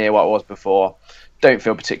nowhere near what it was before. Don't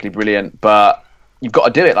feel particularly brilliant, but you've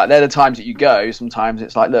got to do it. Like, they're the times that you go. Sometimes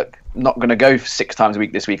it's like, look, I'm not going to go 6 times a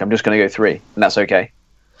week this week. I'm just going to go 3, and that's okay.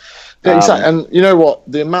 Yeah, exactly. And you know what?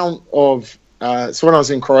 The amount of so when I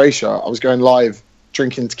was in Croatia, I was going live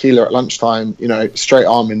drinking tequila at lunchtime. You know, straight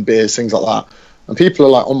almond beers, things like that. And people are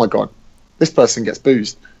like, "Oh my god, this person gets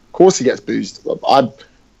boozed." Of course, he gets boozed. I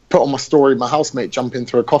put on my story my housemate jumping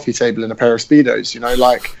through a coffee table in a pair of Speedos. You know,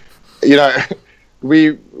 like, you know.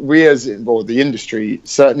 We as the industry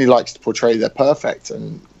certainly likes to portray they're perfect,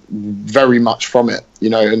 and very much from it,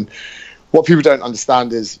 you know. And what people don't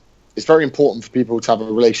understand is it's very important for people to have a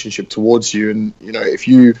relationship towards you. And you know,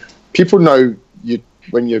 people know you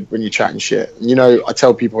when you're chatting shit. And, you know, I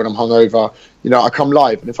tell people when I'm hungover, you know, I come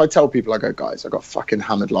live, and if I tell people, I go, guys, I got fucking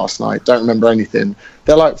hammered last night, don't remember anything.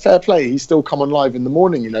 They're like, fair play, he's still come on live in the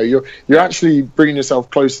morning. You know, you're actually bringing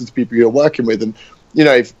yourself closer to people you're working with. And you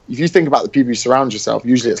know, if you think about the people you surround yourself,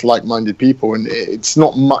 usually it's like-minded people, and it's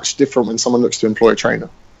not much different when someone looks to employ a trainer.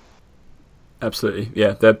 Absolutely,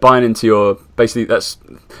 yeah. They're buying into your, basically, that's,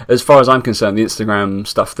 as far as I'm concerned, the Instagram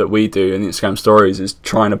stuff that we do and the Instagram stories is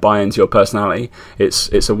trying to buy into your personality.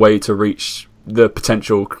 It's a way to reach the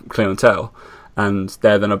potential clientele, and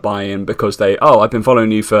they're then a buy-in because I've been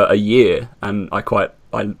following you for a year, and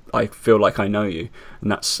I feel like I know you. And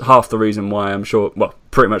that's half the reason why, I'm sure, well,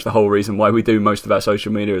 pretty much the whole reason why we do most of our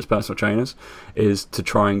social media as personal trainers, is to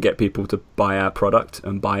try and get people to buy our product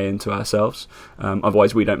and buy into ourselves.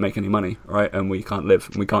 Otherwise we don't make any money, right? And we can't live,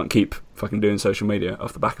 and we can't keep fucking doing social media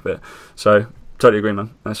off the back of it. So totally agree, man.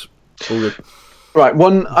 That's all good. Right,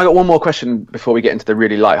 I got one more question before we get into the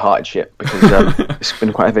really light-hearted shit, because it's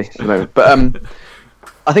been quite heavy at the moment. But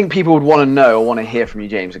I think people would want to know or want to hear from you,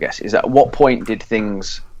 James, I guess, is at what point did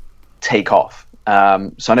things take off?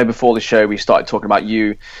 So I know before the show we started talking about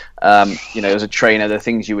you know, as a trainer, the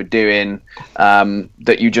things you were doing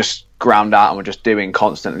that you just ground out and were just doing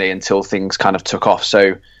constantly until things kind of took off.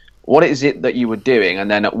 So what is it that you were doing,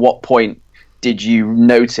 and then at what point did you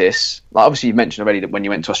notice, like obviously you mentioned already that when you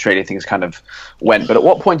went to Australia things kind of went, but at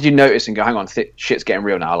what point did you notice and go, hang on, shit's getting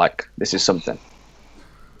real now, like this is something?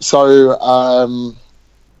 So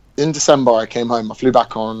in December I came home. I flew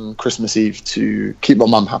back on Christmas Eve to keep my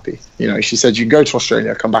mum happy. You know, she said, you can go to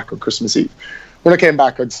Australia, come back on Christmas Eve. When I came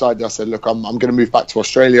back, I said, look, I'm going to move back to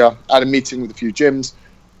Australia. I had a meeting with a few gyms,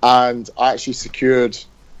 and I actually secured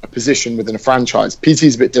a position within a franchise. PT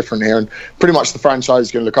is a bit different here, and pretty much the franchise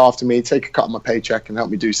is going to look after me, take a cut of my paycheck, and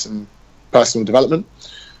help me do some personal development.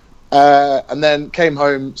 And then came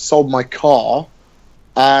home, sold my car,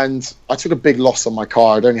 and I took a big loss on my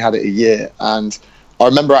car. I'd only had it a year, and I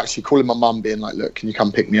remember actually calling my mum, being like, look, can you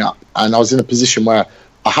come pick me up? And I was in a position where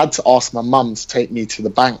I had to ask my mum to take me to the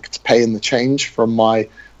bank to pay in the change from my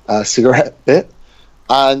cigarette bit.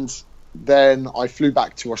 And then I flew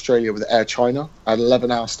back to Australia with Air China. I had an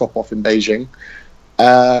 11-hour stop off in Beijing.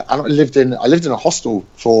 And I lived in a hostel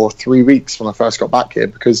for 3 weeks when I first got back here,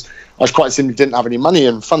 because I was quite simply didn't have any money.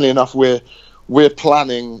 And funnily enough, we're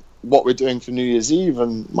planning what we're doing for New Year's Eve.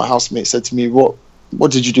 And my housemate said to me,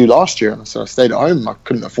 what did you do last year? And I said, I stayed at home. I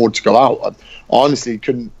couldn't afford to go out. I honestly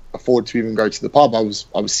couldn't afford to even go to the pub. I was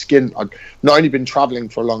skint. I'd not only been traveling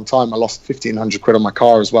for a long time, I lost 1,500 quid on my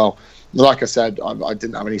car as well. Like I said, I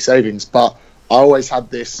didn't have any savings, but I always had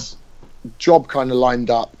this job kind of lined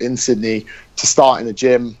up in Sydney to start in a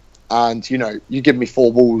gym. And, you know, you give me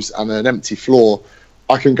 4 walls and an empty floor,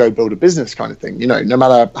 I can go build a business kind of thing, you know, no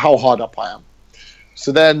matter how hard up I am.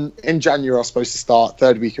 So then in January, I was supposed to start,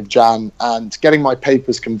 3rd week of Jan, and getting my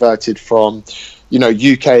papers converted from, you know,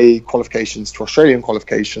 UK qualifications to Australian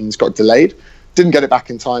qualifications got delayed. Didn't get it back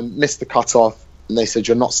in time, missed the cutoff, and they said,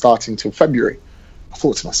 you're not starting till February. I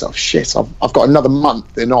thought to myself, shit, I've got another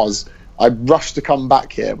month in Oz. I rushed to come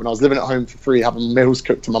back here when I was living at home for free, having meals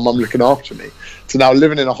cooked and my mum looking after me, to now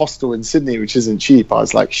living in a hostel in Sydney, which isn't cheap. I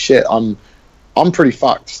was like, shit, I'm I'm pretty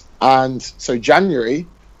fucked. And so January,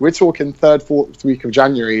 we're talking third, fourth week of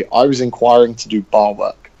January, I was inquiring to do bar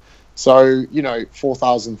work. So,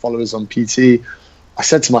 4,000 followers on PT. I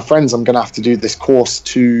said to my friends, I'm going to have to do this course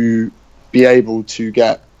to be able to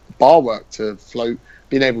get bar work to float,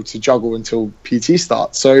 being able to juggle until PT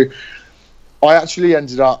starts. So I actually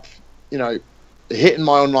ended up, hitting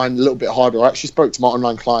my online a little bit harder. I actually spoke to my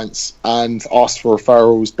online clients and asked for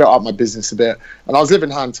referrals, built up my business a bit, and I was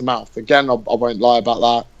living hand to mouth. Again, I won't lie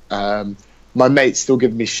about that. My mates still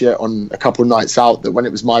giving me shit on a couple of nights out that when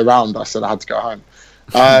it was my round, I said I had to go home.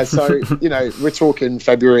 So, we're talking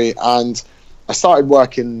February, and I started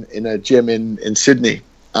working in a gym in Sydney,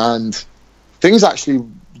 and things actually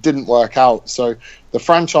didn't work out. So the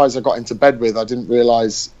franchise I got into bed with, I didn't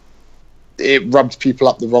realise it rubbed people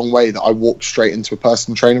up the wrong way that I walked straight into a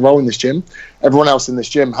personal trainer role in this gym. Everyone else in this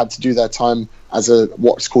gym had to do their time as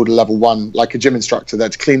what's called a level 1, like a gym instructor. They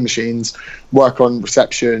had to clean machines, work on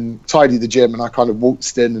reception, tidy the gym, and I kind of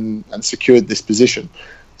waltzed in and secured this position.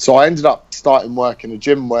 So I ended up starting work in a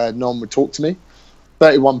gym where no one would talk to me.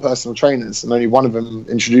 31 personal trainers, and only one of them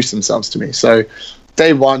introduced themselves to me. So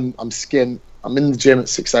day one, I'm skint. I'm in the gym at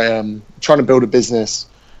 6 a.m, trying to build a business.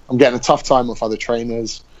 I'm getting a tough time with other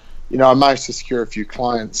trainers. I managed to secure a few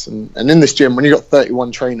clients. And in this gym, when you've got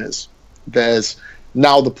 31 trainers, there's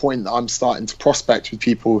now the point that I'm starting to prospect with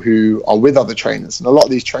people who are with other trainers. And a lot of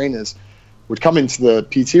these trainers would come into the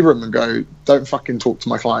PT room and go, don't fucking talk to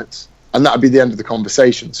my clients. And that would be the end of the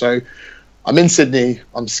conversation. So I'm in Sydney,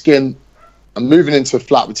 I'm skint, I'm moving into a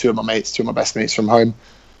flat with two of my best mates from home.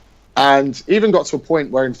 And even got to a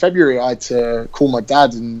point where in February I had to call my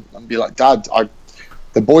dad and be like, Dad,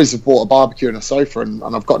 the boys have bought a barbecue and a sofa and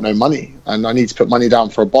I've got no money and I need to put money down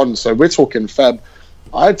for a bond. So we're talking Feb.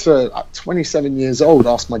 I had to, at 27 years old,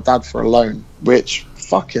 ask my dad for a loan, which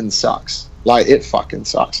fucking sucks. Like, it fucking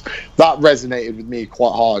sucks. That resonated with me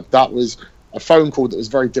quite hard. That was a phone call that was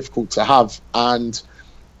very difficult to have. And,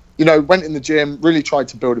 went in the gym, really tried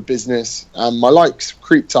to build a business, and my likes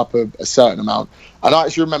creeped up a certain amount. And I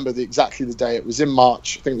actually remember exactly the day. It was in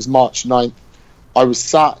March. I think it was March 9th. I was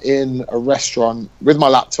sat in a restaurant with my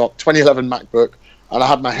laptop, 2011 MacBook, and I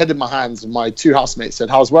had my head in my hands, and my two housemates said,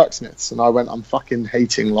 how's work, Smiths? And I went, I'm fucking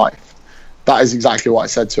hating life. That is exactly what I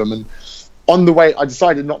said to them. And on the way, I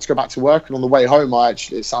decided not to go back to work, and on the way home,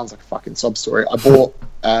 it sounds like a fucking sob story. I bought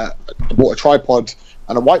a tripod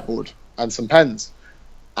and a whiteboard and some pens.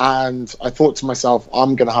 And I thought to myself,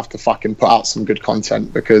 I'm going to have to fucking put out some good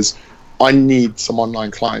content because I need some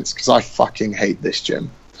online clients because I fucking hate this gym.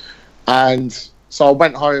 And so I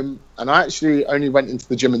went home, and I actually only went into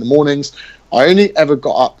the gym in the mornings. I only ever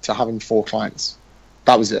got up to having 4 clients.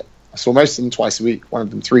 That was it. I saw most of them twice a week, one of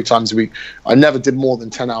them 3 times a week. I never did more than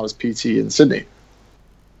 10 hours PT in Sydney.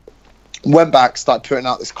 Went back, started putting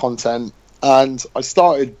out this content, and I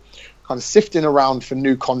started kind of sifting around for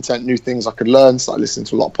new content, new things I could learn. Started listening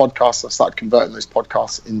to a lot of podcasts. I started converting those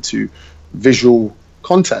podcasts into visual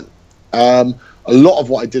content. A lot of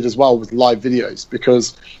what I did as well was live videos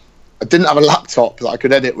because I didn't have a laptop that I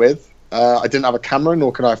could edit with. I didn't have a camera,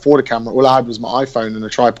 nor could I afford a camera. All I had was my iPhone and a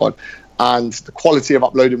tripod, and the quality of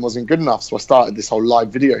uploading wasn't good enough. So I started this whole live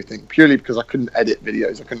video thing purely because I couldn't edit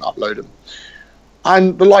videos. I couldn't upload them.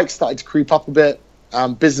 And the likes started to creep up a bit.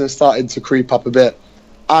 Business started to creep up a bit.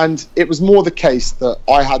 And it was more the case that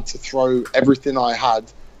I had to throw everything I had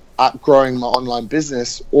at growing my online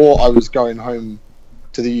business, or I was going home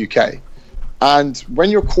to the UK. And when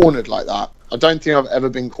you're cornered like that, I don't think I've ever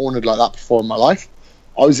been cornered like that before in my life.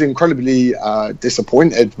 I was incredibly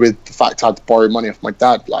disappointed with the fact I had to borrow money off my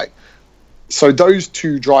dad. So those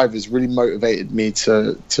two drivers really motivated me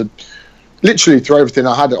to literally throw everything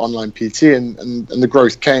I had at online PT, and the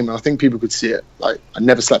growth came. And I think people could see it. I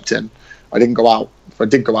never slept in. I didn't go out. If I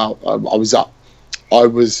did go out, I was up. I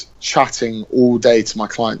was chatting all day to my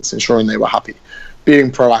clients, ensuring they were happy,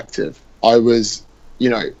 being proactive. I was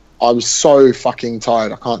so fucking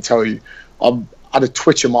tired. I can't tell you. I had a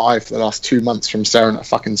twitch in my eye for the last 2 months from staring at a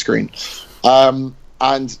fucking screen. And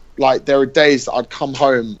there are days that I'd come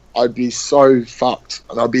home, I'd be so fucked,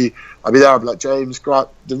 and I'd be there. I'd be like, James,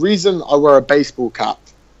 the reason I wear a baseball cap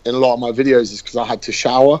in a lot of my videos is because I had to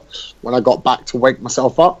shower when I got back to wake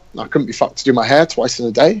myself up. I couldn't be fucked to do my hair twice in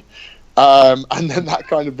a day. And then that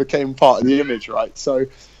kind of became part of the image, right? So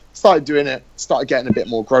started doing it, started getting a bit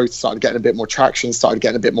more growth, started getting a bit more traction, started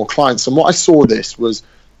getting a bit more clients. And what I saw this was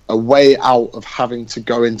a way out of having to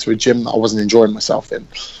go into a gym that I wasn't enjoying myself in.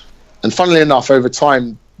 And funnily enough, over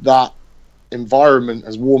time, that environment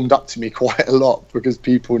has warmed up to me quite a lot because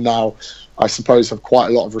people now, I suppose, have quite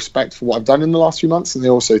a lot of respect for what I've done in the last few months, and they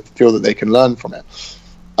also feel that they can learn from it.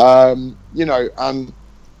 And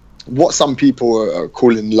what some people are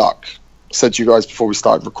calling luck. I said to you guys before we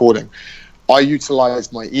started recording, I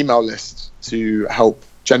utilized my email list to help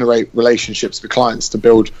generate relationships with clients, to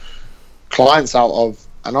build clients out of,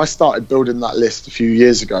 and I started building that list a few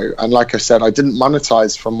years ago. And like I said, I didn't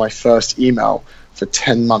monetize from my first email for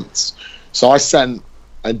 10 months. So I sent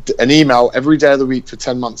an email every day of the week for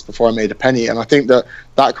 10 months before I made a penny. And I think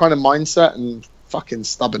that kind of mindset and fucking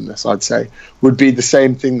stubbornness, I'd say, would be the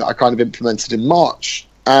same thing that I kind of implemented in March.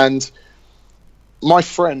 And my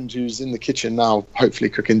friend who's in the kitchen now,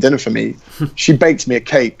 hopefully cooking dinner for me, she baked me a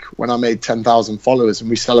cake when I made 10,000 followers, and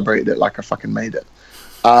we celebrated it like I fucking made it.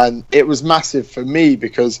 And it was massive for me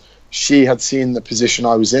because she had seen the position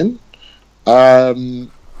I was in.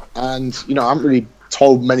 And, you know, I haven't really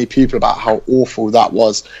told many people about how awful that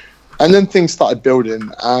was. And then things started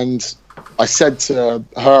building, and I said to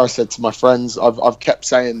her, I said to my friends, I've kept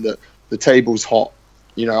saying that the table's hot.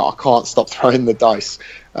 You know, I can't stop throwing the dice.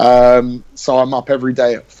 So I'm up every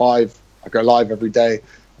day at 5. I go live every day.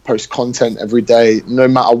 I post content every day. No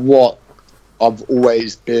matter what, I've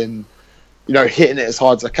always been, you know, hitting it as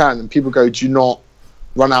hard as I can. And people go, do you not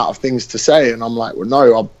run out of things to say? And I'm like, well,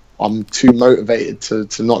 no, I'm too motivated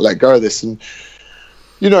to not let go of this. And,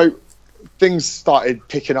 you know, things started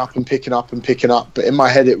picking up. But in my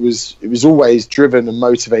head, it was always driven and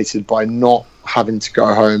motivated by not having to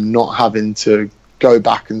go home, not having to go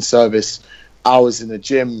back and service hours in the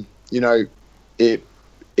gym. You know, it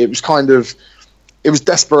was it was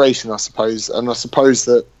desperation, I suppose. And I suppose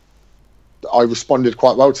that I responded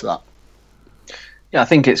quite well to that. Yeah, I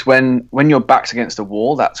think it's when your back's against the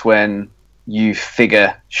wall, that's when you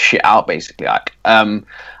figure shit out, basically. Like,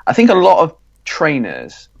 I think a lot of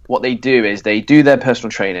trainers, what they do is they do their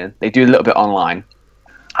personal training, they do a little bit online,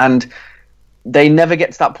 and they never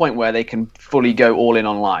get to that point where they can fully go all in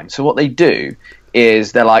online. So what they do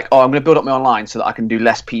is they're like, oh, I'm going to build up my online so that I can do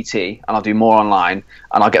less PT and I'll do more online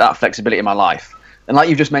and I'll get that flexibility in my life. And like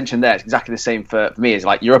you've just mentioned there, it's exactly the same for me. It's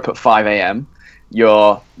like you're up at 5 a.m.,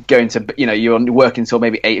 you're going to, you know, you're working until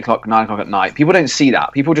maybe 8 o'clock, 9 o'clock at night. People don't see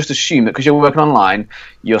that. People just assume that because you're working online,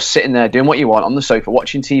 you're sitting there doing what you want on the sofa,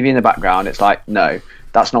 watching TV in the background. It's like, no,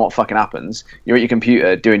 that's not what fucking happens. You're at your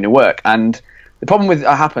computer doing your work. And the problem with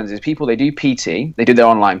what happens is people, they do PT, they do their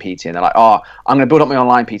online PT, and they're like, oh, I'm going to build up my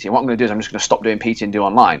online PT. And what I'm going to do is I'm just going to stop doing PT and do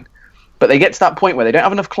online. But they get to that point where they don't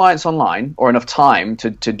have enough clients online or enough time to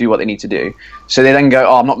do what they need to do. So they then go,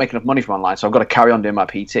 oh, I'm not making enough money from online, so I've got to carry on doing my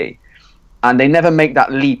PT. And they never make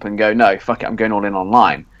that leap and go, no, fuck it, I'm going all in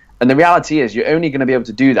online. And the reality is you're only going to be able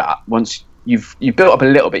to do that once you've built up a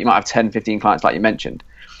little bit. You might have 10, 15 clients like you mentioned.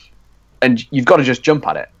 And you've got to just jump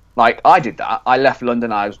at it. Like I did that. I left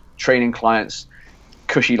London, I was training clients,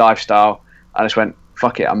 cushy lifestyle. I just went,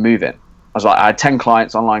 fuck it, I'm moving. I was like, I had 10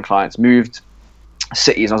 clients, online clients, moved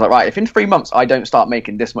cities. And I was like, right, if in 3 months I don't start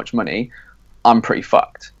making this much money, I'm pretty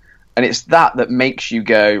fucked. And it's that makes you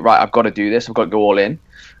go, right, I've got to do this. I've got to go all in.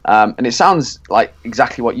 And it sounds like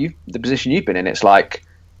exactly what the position you've been in. It's like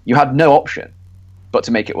you had no option but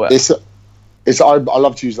to make it work. I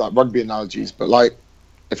love to use like rugby analogies, but like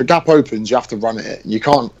if a gap opens, you have to run at it. You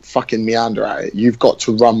can't fucking meander at it. You've got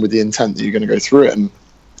to run with the intent that you're going to go through it. And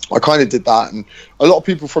I kind of did that. And a lot of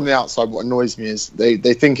people from the outside, what annoys me is they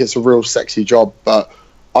think it's a real sexy job, but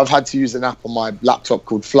I've had to use an app on my laptop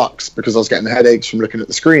called Flux because I was getting headaches from looking at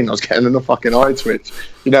the screen. I was getting a fucking eye twitch.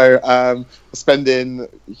 You know, spending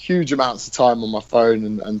huge amounts of time on my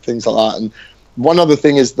phone and things like that. And one other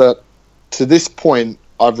thing is that to this point,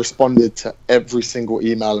 I've responded to every single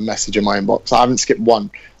email and message in my inbox. I haven't skipped one.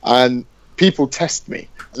 And people test me.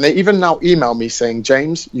 And they even now email me saying,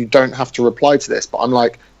 James, you don't have to reply to this. But I'm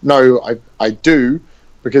like, no, I do,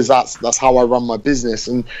 because that's how I run my business.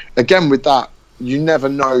 And again, with that, you never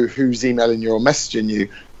know who's emailing you or messaging you,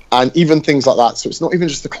 and even things like that. So it's not even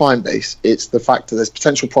just the client base, it's the fact that there's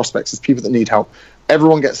potential prospects, there's people that need help.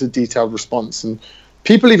 Everyone gets a detailed response, and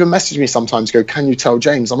people even message me sometimes, go, can you tell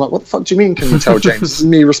James? I'm like, what the fuck do you mean, can you tell James? This is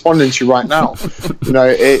me responding to you right now. You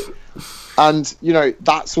know, and you know,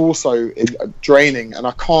 that's also draining, and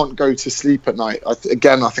I can't go to sleep at night. I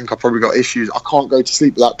think I probably got issues. I can't go to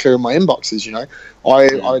sleep without clearing my inboxes. You know,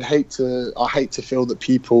 I hate to feel that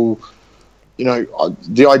people, you know,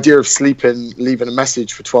 the idea of sleeping, leaving a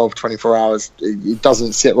message for 12, 24 hours, it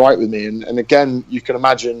doesn't sit right with me. And again, you can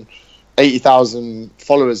imagine 80,000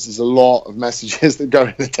 followers is a lot of messages that go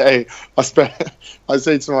in a day. I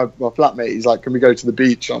say to my flatmate, he's like, can we go to the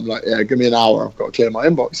beach? I'm like, yeah, give me an hour. I've got to clear my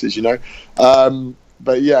inboxes, you know?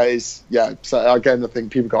 But yeah, so again, I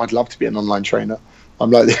think people go, I'd love to be an online trainer.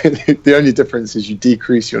 I'm like, the only difference is you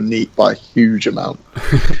decrease your NEAT by a huge amount.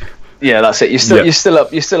 Yeah, that's it. You're still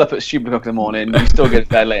up at stupid o'clock in the morning. You still go to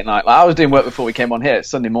bed late at night. Like I was doing work before we came on here. It's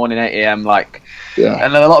Sunday morning, 8 a.m. Like,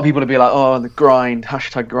 and then a lot of people would be like, "Oh, the grind,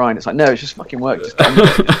 #grind." It's like, no, it's just fucking work. Just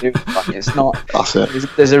it's not. That's it.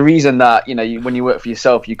 There's a reason that when you work for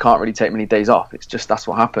yourself, you can't really take many days off. It's just that's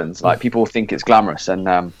what happens. Like people think it's glamorous,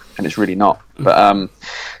 and it's really not. But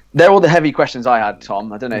they're all the heavy questions I had,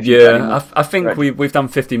 Tom. I don't know if I think we've done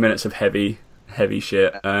 50 minutes of heavy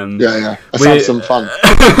shit. Let's have some fun.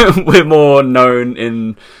 We're more known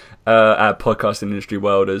in our podcasting industry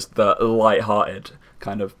world as the light-hearted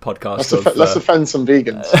kind of podcast. Let's offend some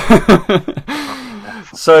vegans.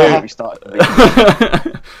 So,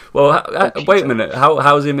 well, wait a minute.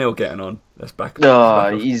 How's Emil getting on? Let's back.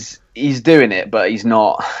 He's doing it, but he's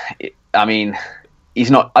not. I mean,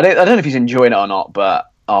 he's not. I don't know if he's enjoying it or not,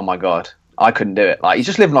 but oh my god. I couldn't do it. Like he's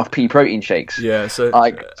just living off pea protein shakes. Yeah, so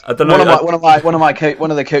like I don't know. One of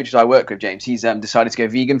the coaches I work with, James, he's decided to go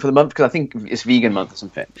vegan for the month because I think it's vegan month or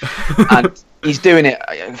something. And he's doing it.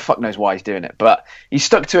 Fuck knows why he's doing it, but he's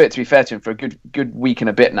stuck to it. To be fair to him, for a good week and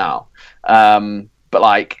a bit now. But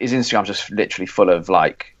like his Instagram's just literally full of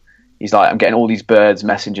like. He's like, I'm getting all these birds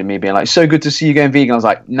messaging me, being like, "So good to see you going vegan." I was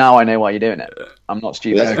like, "Now I know why you're doing it. I'm not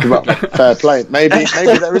stupid." Yeah, fair play. Maybe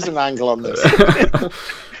there is an angle on this.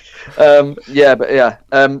 Off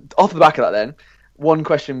the back of that then, one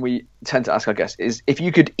question we tend to ask our guests is if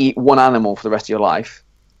you could eat one animal for the rest of your life,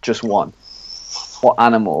 just one, what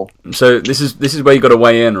animal? So this is where you got to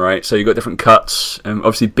weigh in, right? So you got different cuts, and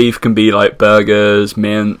obviously beef can be like burgers,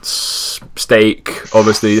 mince, steak,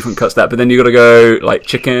 obviously different cuts that, but then you got to go like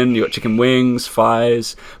chicken, you got chicken wings,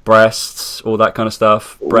 thighs, breasts, all that kind of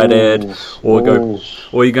stuff, breaded, or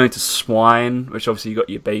you're going to swine, which obviously you got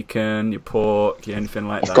your bacon, your pork, anything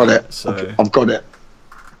like that. I've got it. So I've got it.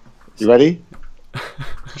 You ready?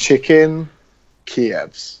 Chicken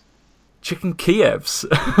Kievs. Chicken Kievs.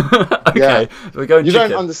 Okay, yeah. We're going. You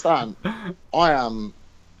chicken. don't understand. I am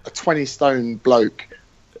a 20-stone bloke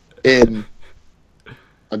in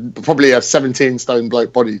probably a 17-stone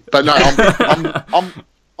bloke body, but no,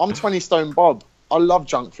 I'm 20-stone Bob. I love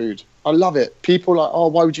junk food. I love it. People are like, "Oh,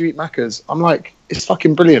 why would you eat Macca's?" I'm like, it's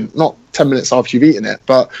fucking brilliant. Not 10 minutes after you've eaten it,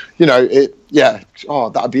 but it. Yeah. Oh,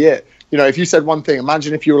 that'd be it. If you said one thing,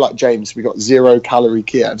 imagine if you were like James, we got 0-calorie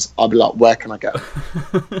Kievs. I'd be like, where can I get them?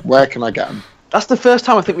 Where can I get them? That's the first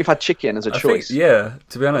time I think we've had chicken as a choice. To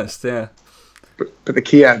be honest, yeah. But the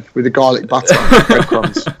Kiev with the garlic butter,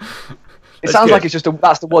 breadcrumbs. It sounds like it's just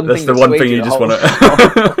that's the one thing. That's the one thing you just want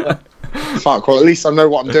to. Fuck, well, at least I know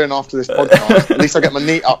what I'm doing after this podcast. At least I get my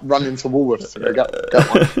knee up, run into Woolworths to go get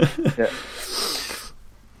one. Yeah.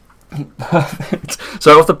 Perfect.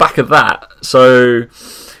 So off the back of that,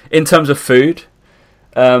 in terms of food,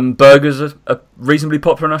 burgers are reasonably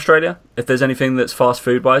popular in Australia. If there's anything that's fast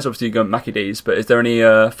food wise, obviously you go Mackie D's, but is there any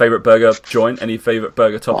favourite burger joint, any favourite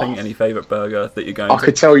burger topping, any favourite burger that you're going to? I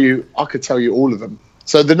could tell you all of them.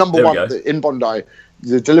 So the number one in Bondi,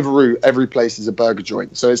 the Deliveroo, every place is a burger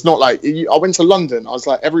joint. So it's not like I went to London. I was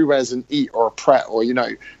like, everywhere's an Eat or a Pret, or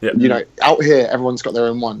out here everyone's got their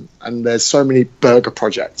own one, and there's so many burger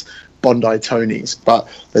projects. Bondi Tony's, but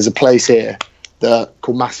there's a place here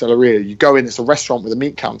called Macelleria. You go in, it's a restaurant with a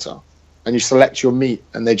meat counter, and you select your meat,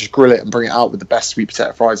 and they just grill it and bring it out with the best sweet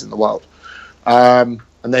potato fries in the world. And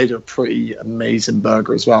they do a pretty amazing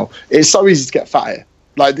burger as well. It's so easy to get fat here.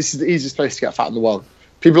 Like, this is the easiest place to get fat in the world.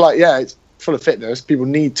 People are like, yeah, it's full of fitness. People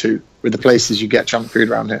need to with the places you get junk food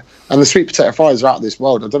around here. And the sweet potato fries are out of this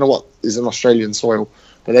world. I don't know what is in Australian soil,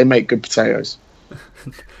 but they make good potatoes.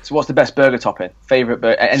 So what's the best burger topping? Favourite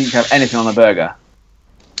burger? Anything on a burger?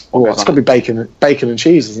 Oh, it's got to be bacon and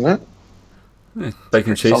cheese, isn't it? Yeah,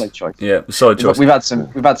 bacon and cheese. Solid choice. Yeah, solid choice. We've had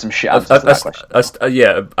some shit answers to that question.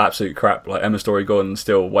 Yeah, absolute crap. Like Emma Story-Gordon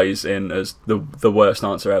still weighs in as the worst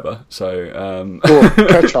answer ever. So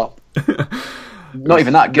ketchup. Not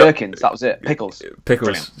even that. Gherkins. That was it. Pickles.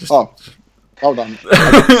 Well done.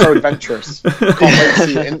 So adventurous.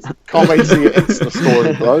 Can't wait to see your Insta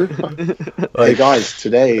story, bro. Hey guys,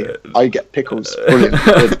 today I get pickles. Brilliant.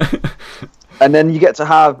 Good. And then you get to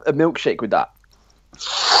have a milkshake with that.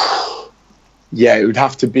 Yeah, it would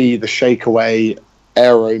have to be the Shakeaway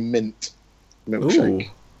Aero Mint milkshake.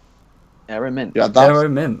 Ooh. Aero Mint. Yeah, Aero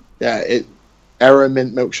Mint. Yeah, Aero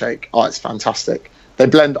Mint milkshake. Oh, it's fantastic. They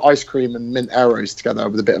blend ice cream and mint Aeros together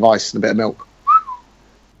with a bit of ice and a bit of milk.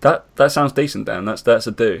 That sounds decent, Dan. That's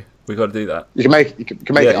a do. We've got to do that. You can make it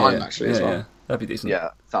at home actually as well. Yeah, that'd be decent.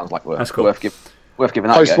 Yeah, sounds like That's cool. worth giving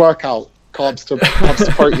that Post workout, carbs to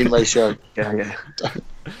protein ratio. Yeah.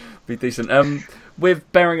 Be decent.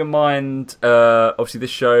 With bearing in mind, obviously this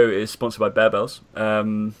show is sponsored by Bear Bells,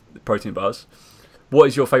 protein bars. What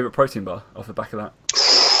is your favourite protein bar off the back of that?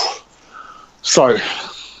 So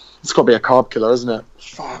it's got to be a carb killer, isn't it?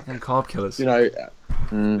 Fuck. And carb killers. You know,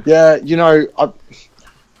 yeah. You know,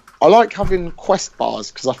 I like having Quest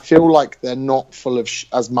bars because I feel like they're not full of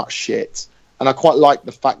as much shit, and I quite like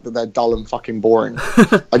the fact that they're dull and fucking boring.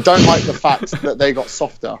 I don't like the fact that they got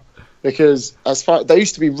softer. Because they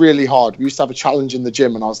used to be really hard. We used to have a challenge in the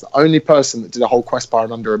gym, and I was the only person that did a whole Quest bar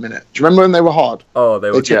in under a minute. Do you remember when they were hard? Oh, they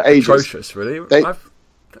were atrocious, really.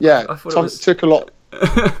 Took a lot.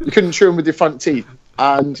 You couldn't chew them with your front teeth.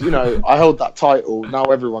 And, you know, I held that title. Now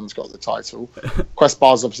everyone's got the title. Quest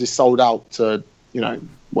bars obviously sold out to, you know,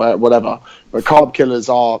 whatever. But carb killers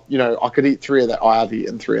are, you know, I could eat 3 of them. I have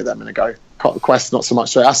eaten 3 of them in a go. Quest not so much,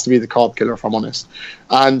 so it has to be the carb killer if I'm honest.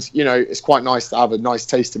 And you know, it's quite nice to have a nice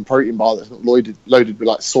tasting protein bar that's not loaded with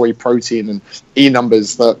like soy protein and E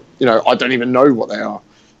numbers that, you know, I don't even know what they are.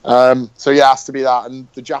 So yeah, it has to be that. And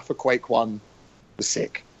the Jaffa Quake one was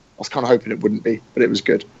sick. I was kind of hoping it wouldn't be, but it was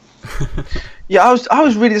good. Yeah, I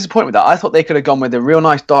was really disappointed with that. I thought they could have gone with a real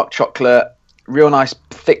nice dark chocolate, real nice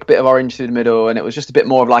thick bit of orange through the middle, and it was just a bit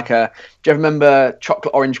more of like a. Do you ever remember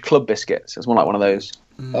chocolate orange club biscuits? It was more like one of those.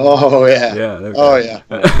 Oh yeah. Yeah. Oh yeah.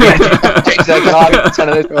 I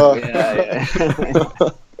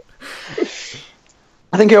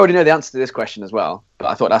think I already know the answer to this question as well, but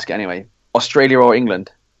I thought I'd ask it anyway. Australia or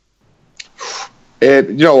England? You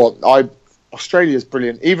know what? Australia's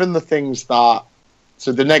brilliant. Even the things that,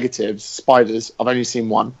 so the negatives, spiders, I've only seen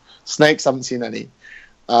one. Snakes, haven't seen any.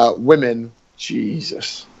 Women,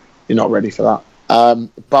 Jesus, you're not ready for that.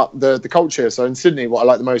 But the culture, so in Sydney, what I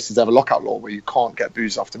like the most is they have a lockout law where you can't get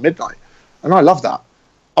booze after midnight. And I love that.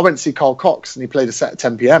 I went to see Carl Cox and he played a set at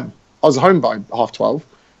 10 p.m. I was home by 12:30.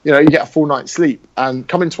 You know, you get a full night's sleep. And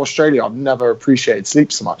coming to Australia, I've never appreciated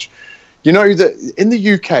sleep so much. You know that in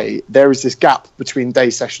the UK, there is this gap between day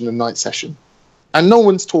session and night session. And no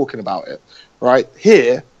one's talking about it, right?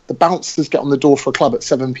 Here, the bouncers get on the door for a club at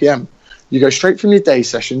 7 p.m. You go straight from your day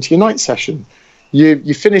session to your night session.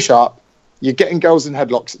 You finish up. You're getting girls in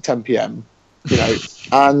headlocks at 10 p.m., you know,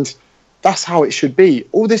 and that's how it should be.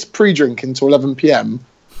 All this pre-drinking to 11 p.m.,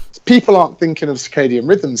 people aren't thinking of circadian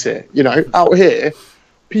rhythms here. You know, out here,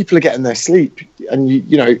 people are getting their sleep, and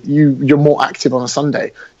you're more active on a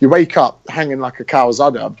Sunday. You wake up hanging like a cow's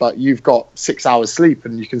udder, but you've got 6 hours sleep,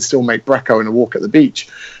 and you can still make brecco and a walk at the beach.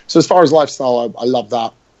 So as far as lifestyle, I love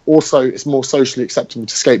that. Also, it's more socially acceptable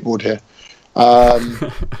to skateboard here,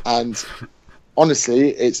 and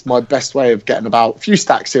honestly, it's my best way of getting about. A few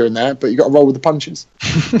stacks here and there, but you got to roll with the punches.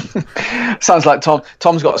 Sounds like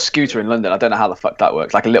Tom's got a scooter in London. I don't know how the fuck that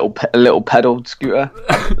works. Like a little pedal scooter.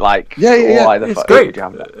 Like yeah. Why the it's fuck great. would you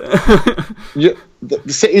have that?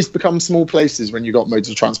 The cities become small places when you got modes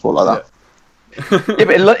of transport like that. Yeah,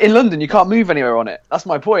 but in London, you can't move anywhere on it. That's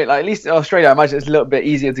my point. Like at least in Australia, I imagine it's a little bit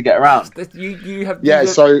easier to get around. You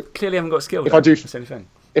clearly haven't got skill.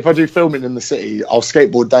 If I do filming in the city, I'll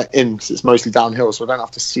skateboard that in because it's mostly downhill, so I don't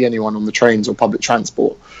have to see anyone on the trains or public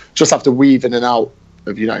transport. Just have to weave in and out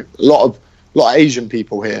of, you know, a lot of Asian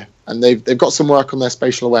people here, and they've got some work on their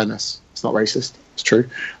spatial awareness. It's not racist, it's true.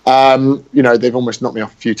 You know, they've almost knocked me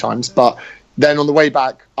off a few times, but then on the way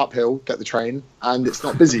back uphill, get the train, and it's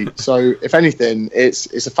not busy. So if anything,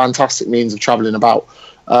 it's a fantastic means of travelling about.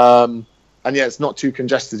 And yeah, it's not too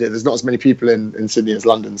congested here. There's not as many people in Sydney as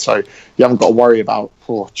London, so you haven't got to worry about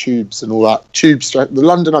tubes and all that. The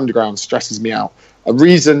London Underground stresses me out. A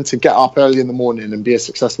reason to get up early in the morning and be a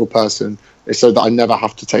successful person is so that I never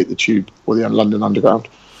have to take the tube or the London Underground.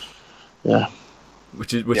 Yeah.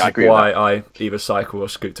 Which is why I either cycle or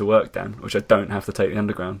scoot to work, Dan, which I don't have to take the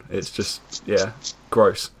Underground. It's just,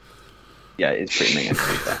 gross. Yeah, it's pretty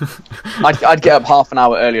minging. I'd get up half an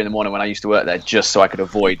hour earlier in the morning when I used to work there just so I could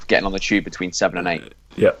avoid getting on the tube between 7 and 8.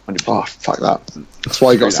 Yeah. 100%. Oh, fuck that. That's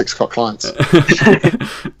why you got 6 o'clock clients.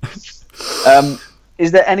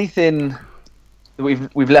 Is there anything that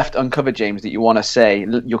we've left uncovered, James, that you want to say?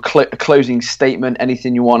 Your closing statement,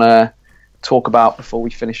 anything you want to talk about before we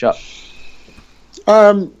finish up?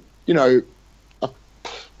 You know,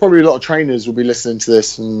 probably a lot of trainers will be listening to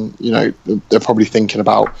this and, you know, they're probably thinking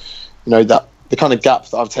about, you know, that the kind of gap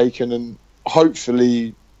that I've taken, and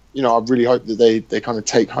hopefully, you know, I really hope that they kind of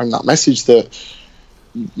take home that message that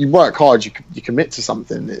you work hard, you commit to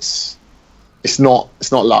something. It's not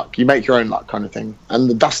luck. You make your own luck, kind of thing.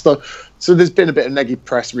 And so there's been a bit of negative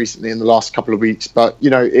press recently in the last couple of weeks, but you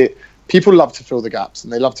know, people love to fill the gaps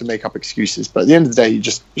and they love to make up excuses. But at the end of the day, you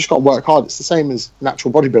just got to work hard. It's the same as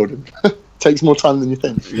natural bodybuilding. Takes more time than you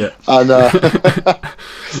think. Yeah. And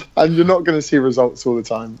and you're not going to see results all the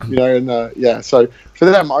time, you know. And so for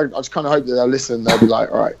them, I just kind of hope that they'll listen. They'll be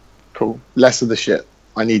like, all right, cool, less of the shit.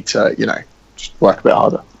 I need to, you know, just work a bit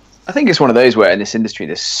harder. I think it's one of those where in this industry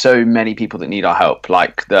there's so many people that need our help.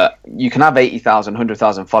 Like that, you can have 80,000,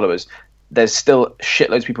 100,000 followers. There's still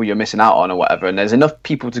shitloads of people you're missing out on or whatever, and there's enough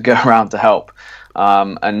people to go around to help.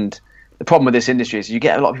 And the problem with this industry is you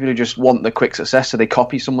get a lot of people who just want the quick success, so they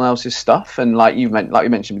copy someone else's stuff. And like you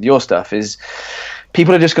mentioned with your stuff, is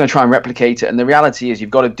people are just going to try and replicate it. And the reality is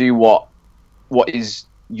you've got to do what is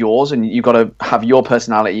yours, and you've got to have your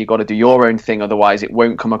personality. You've got to do your own thing, otherwise it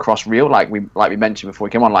won't come across real. Like we mentioned before we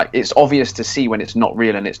came on, like it's obvious to see when it's not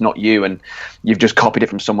real and it's not you, and you've just copied it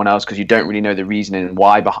from someone else because you don't really know the reasoning and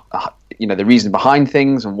why, the reason behind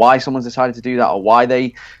things and why someone's decided to do that or why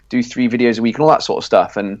they do 3 videos a week and all that sort of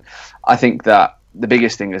stuff. And I think that the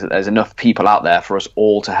biggest thing is that there's enough people out there for us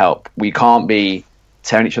all to help. We can't be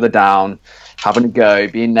tearing each other down, having a go,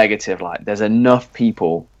 being negative. Like there's enough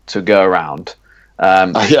people to go around.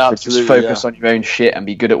 Just focus on your own shit and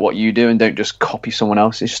be good at what you do, and don't just copy someone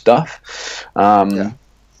else's stuff.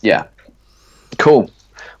 Cool.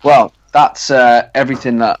 Well, that's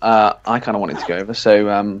everything that I kind of wanted to go over.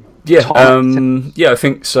 So I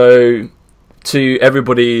think so. To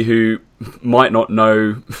everybody who might not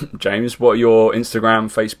know James, what are your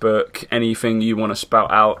Instagram, Facebook, anything you want to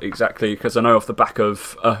spout out exactly? Because I know off the back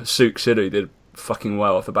of Souk Sidhu did fucking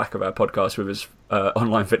well off the back of our podcast with his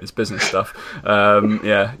online fitness business stuff.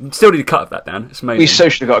 Still need a cut of that, Dan. It's amazing. We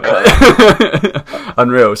socially got a cut.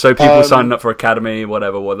 Unreal. So people signing up for Academy,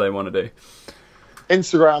 whatever, what they want to do.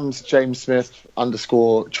 Instagram's James Smith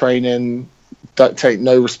 _training. Don't take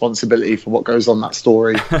no responsibility for what goes on that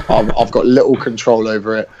story. I've got little control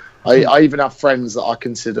over it. I even have friends that I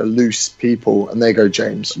consider loose people, and they go,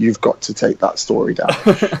 James, you've got to take that story down.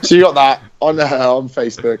 So you got that on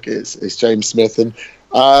Facebook. It's James Smith, and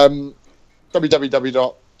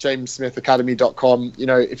www.jamessmithacademy.com.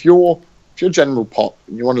 If you're general pop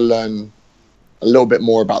and you want to learn a little bit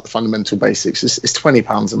more about the fundamental basics, it's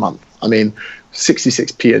 £20 a month. I mean,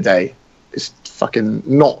 66p a day. It's fucking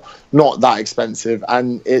not that expensive,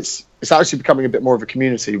 and it's actually becoming a bit more of a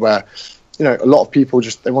community where a lot of people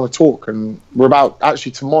they want to talk. And we're about,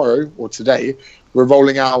 actually tomorrow or today, we're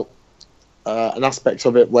rolling out an aspect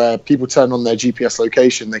of it where people turn on their GPS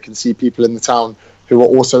location, they can see people in the town who are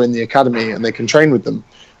also in the academy, and they can train with them.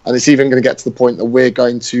 And it's even going to get to the point that we're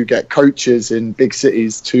going to get coaches in big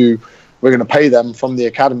cities we're going to pay them from the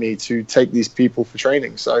academy to take these people for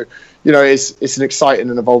training. So, it's an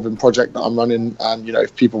exciting and evolving project that I'm running. And,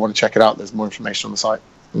 if people want to check it out, there's more information on the site.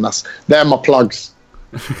 And they're my plugs.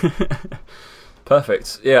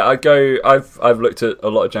 Perfect. Yeah, I've looked at a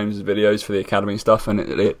lot of James's videos for the academy stuff, and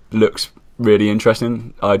it looks really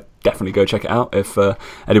interesting. I'd definitely go check it out if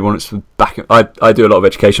anyone wants to back it. I do a lot of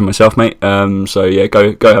education myself, mate. So yeah,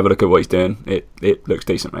 go have a look at what he's doing. It looks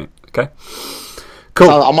decent, mate. Okay. Cool.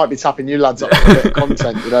 I might be tapping you lads up for a bit of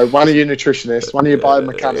content. One of you nutritionists, one of you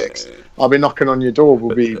biomechanics. I'll be knocking on your door.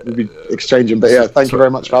 We'll be exchanging. But yeah, thank you very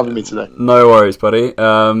much for having me today. No worries, buddy.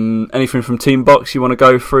 Anything from Team Box you want to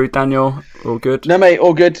go through, Daniel? All good? No, mate,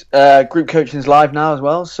 all good. Group coaching is live now as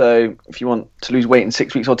well. So if you want to lose weight in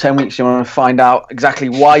 6 weeks or 10 weeks, you want to find out exactly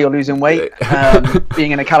why you're losing weight,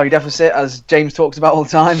 being in a calorie deficit, as James talks about all the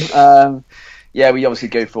time. We obviously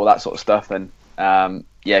go through all that sort of stuff, and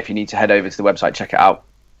if you need to head over to the website, check it out.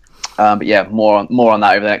 More on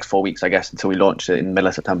that over the next 4 weeks, I guess, until we launch it in the middle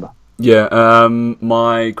of September. Yeah,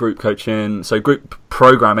 my group coaching, so group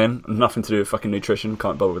programming, nothing to do with fucking nutrition,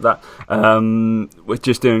 can't bother with that. We're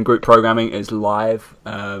just doing group programming, is live.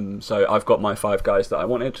 So I've got my 5 guys that I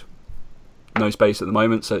wanted. No space at the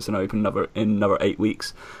moment, so it's an open in another 8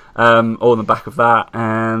 weeks. All on the back of that,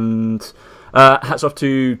 and hats off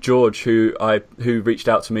to George, who reached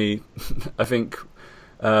out to me. I think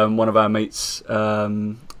one of our mates,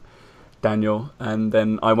 Daniel, and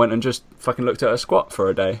then I went and just fucking looked at a squat for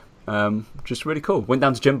a day. Just really cool. Went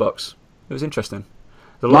down to Gym Box. It was interesting.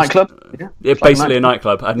 Nightclub? Yeah, basically a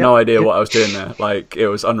nightclub. I had no idea what I was doing there. Like, it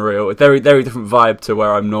was unreal. A very, very different vibe to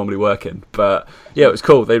where I'm normally working. But yeah, it was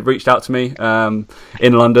cool. They reached out to me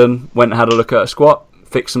in London, went and had a look at a squat,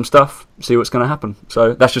 fix some stuff, see what's going to happen.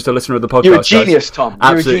 So that's just a listener of the podcast. You're a genius, guys. Tom.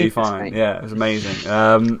 Absolutely fine. Mate. Yeah, it was amazing.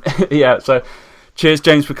 So cheers,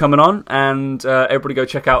 James, for coming on, and everybody go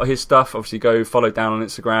check out his stuff. Obviously, go follow down on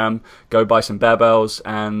Instagram, go buy some barbells,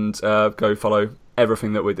 and go follow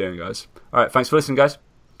everything that we're doing, guys. All right, thanks for listening, guys.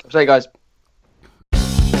 Say, guys.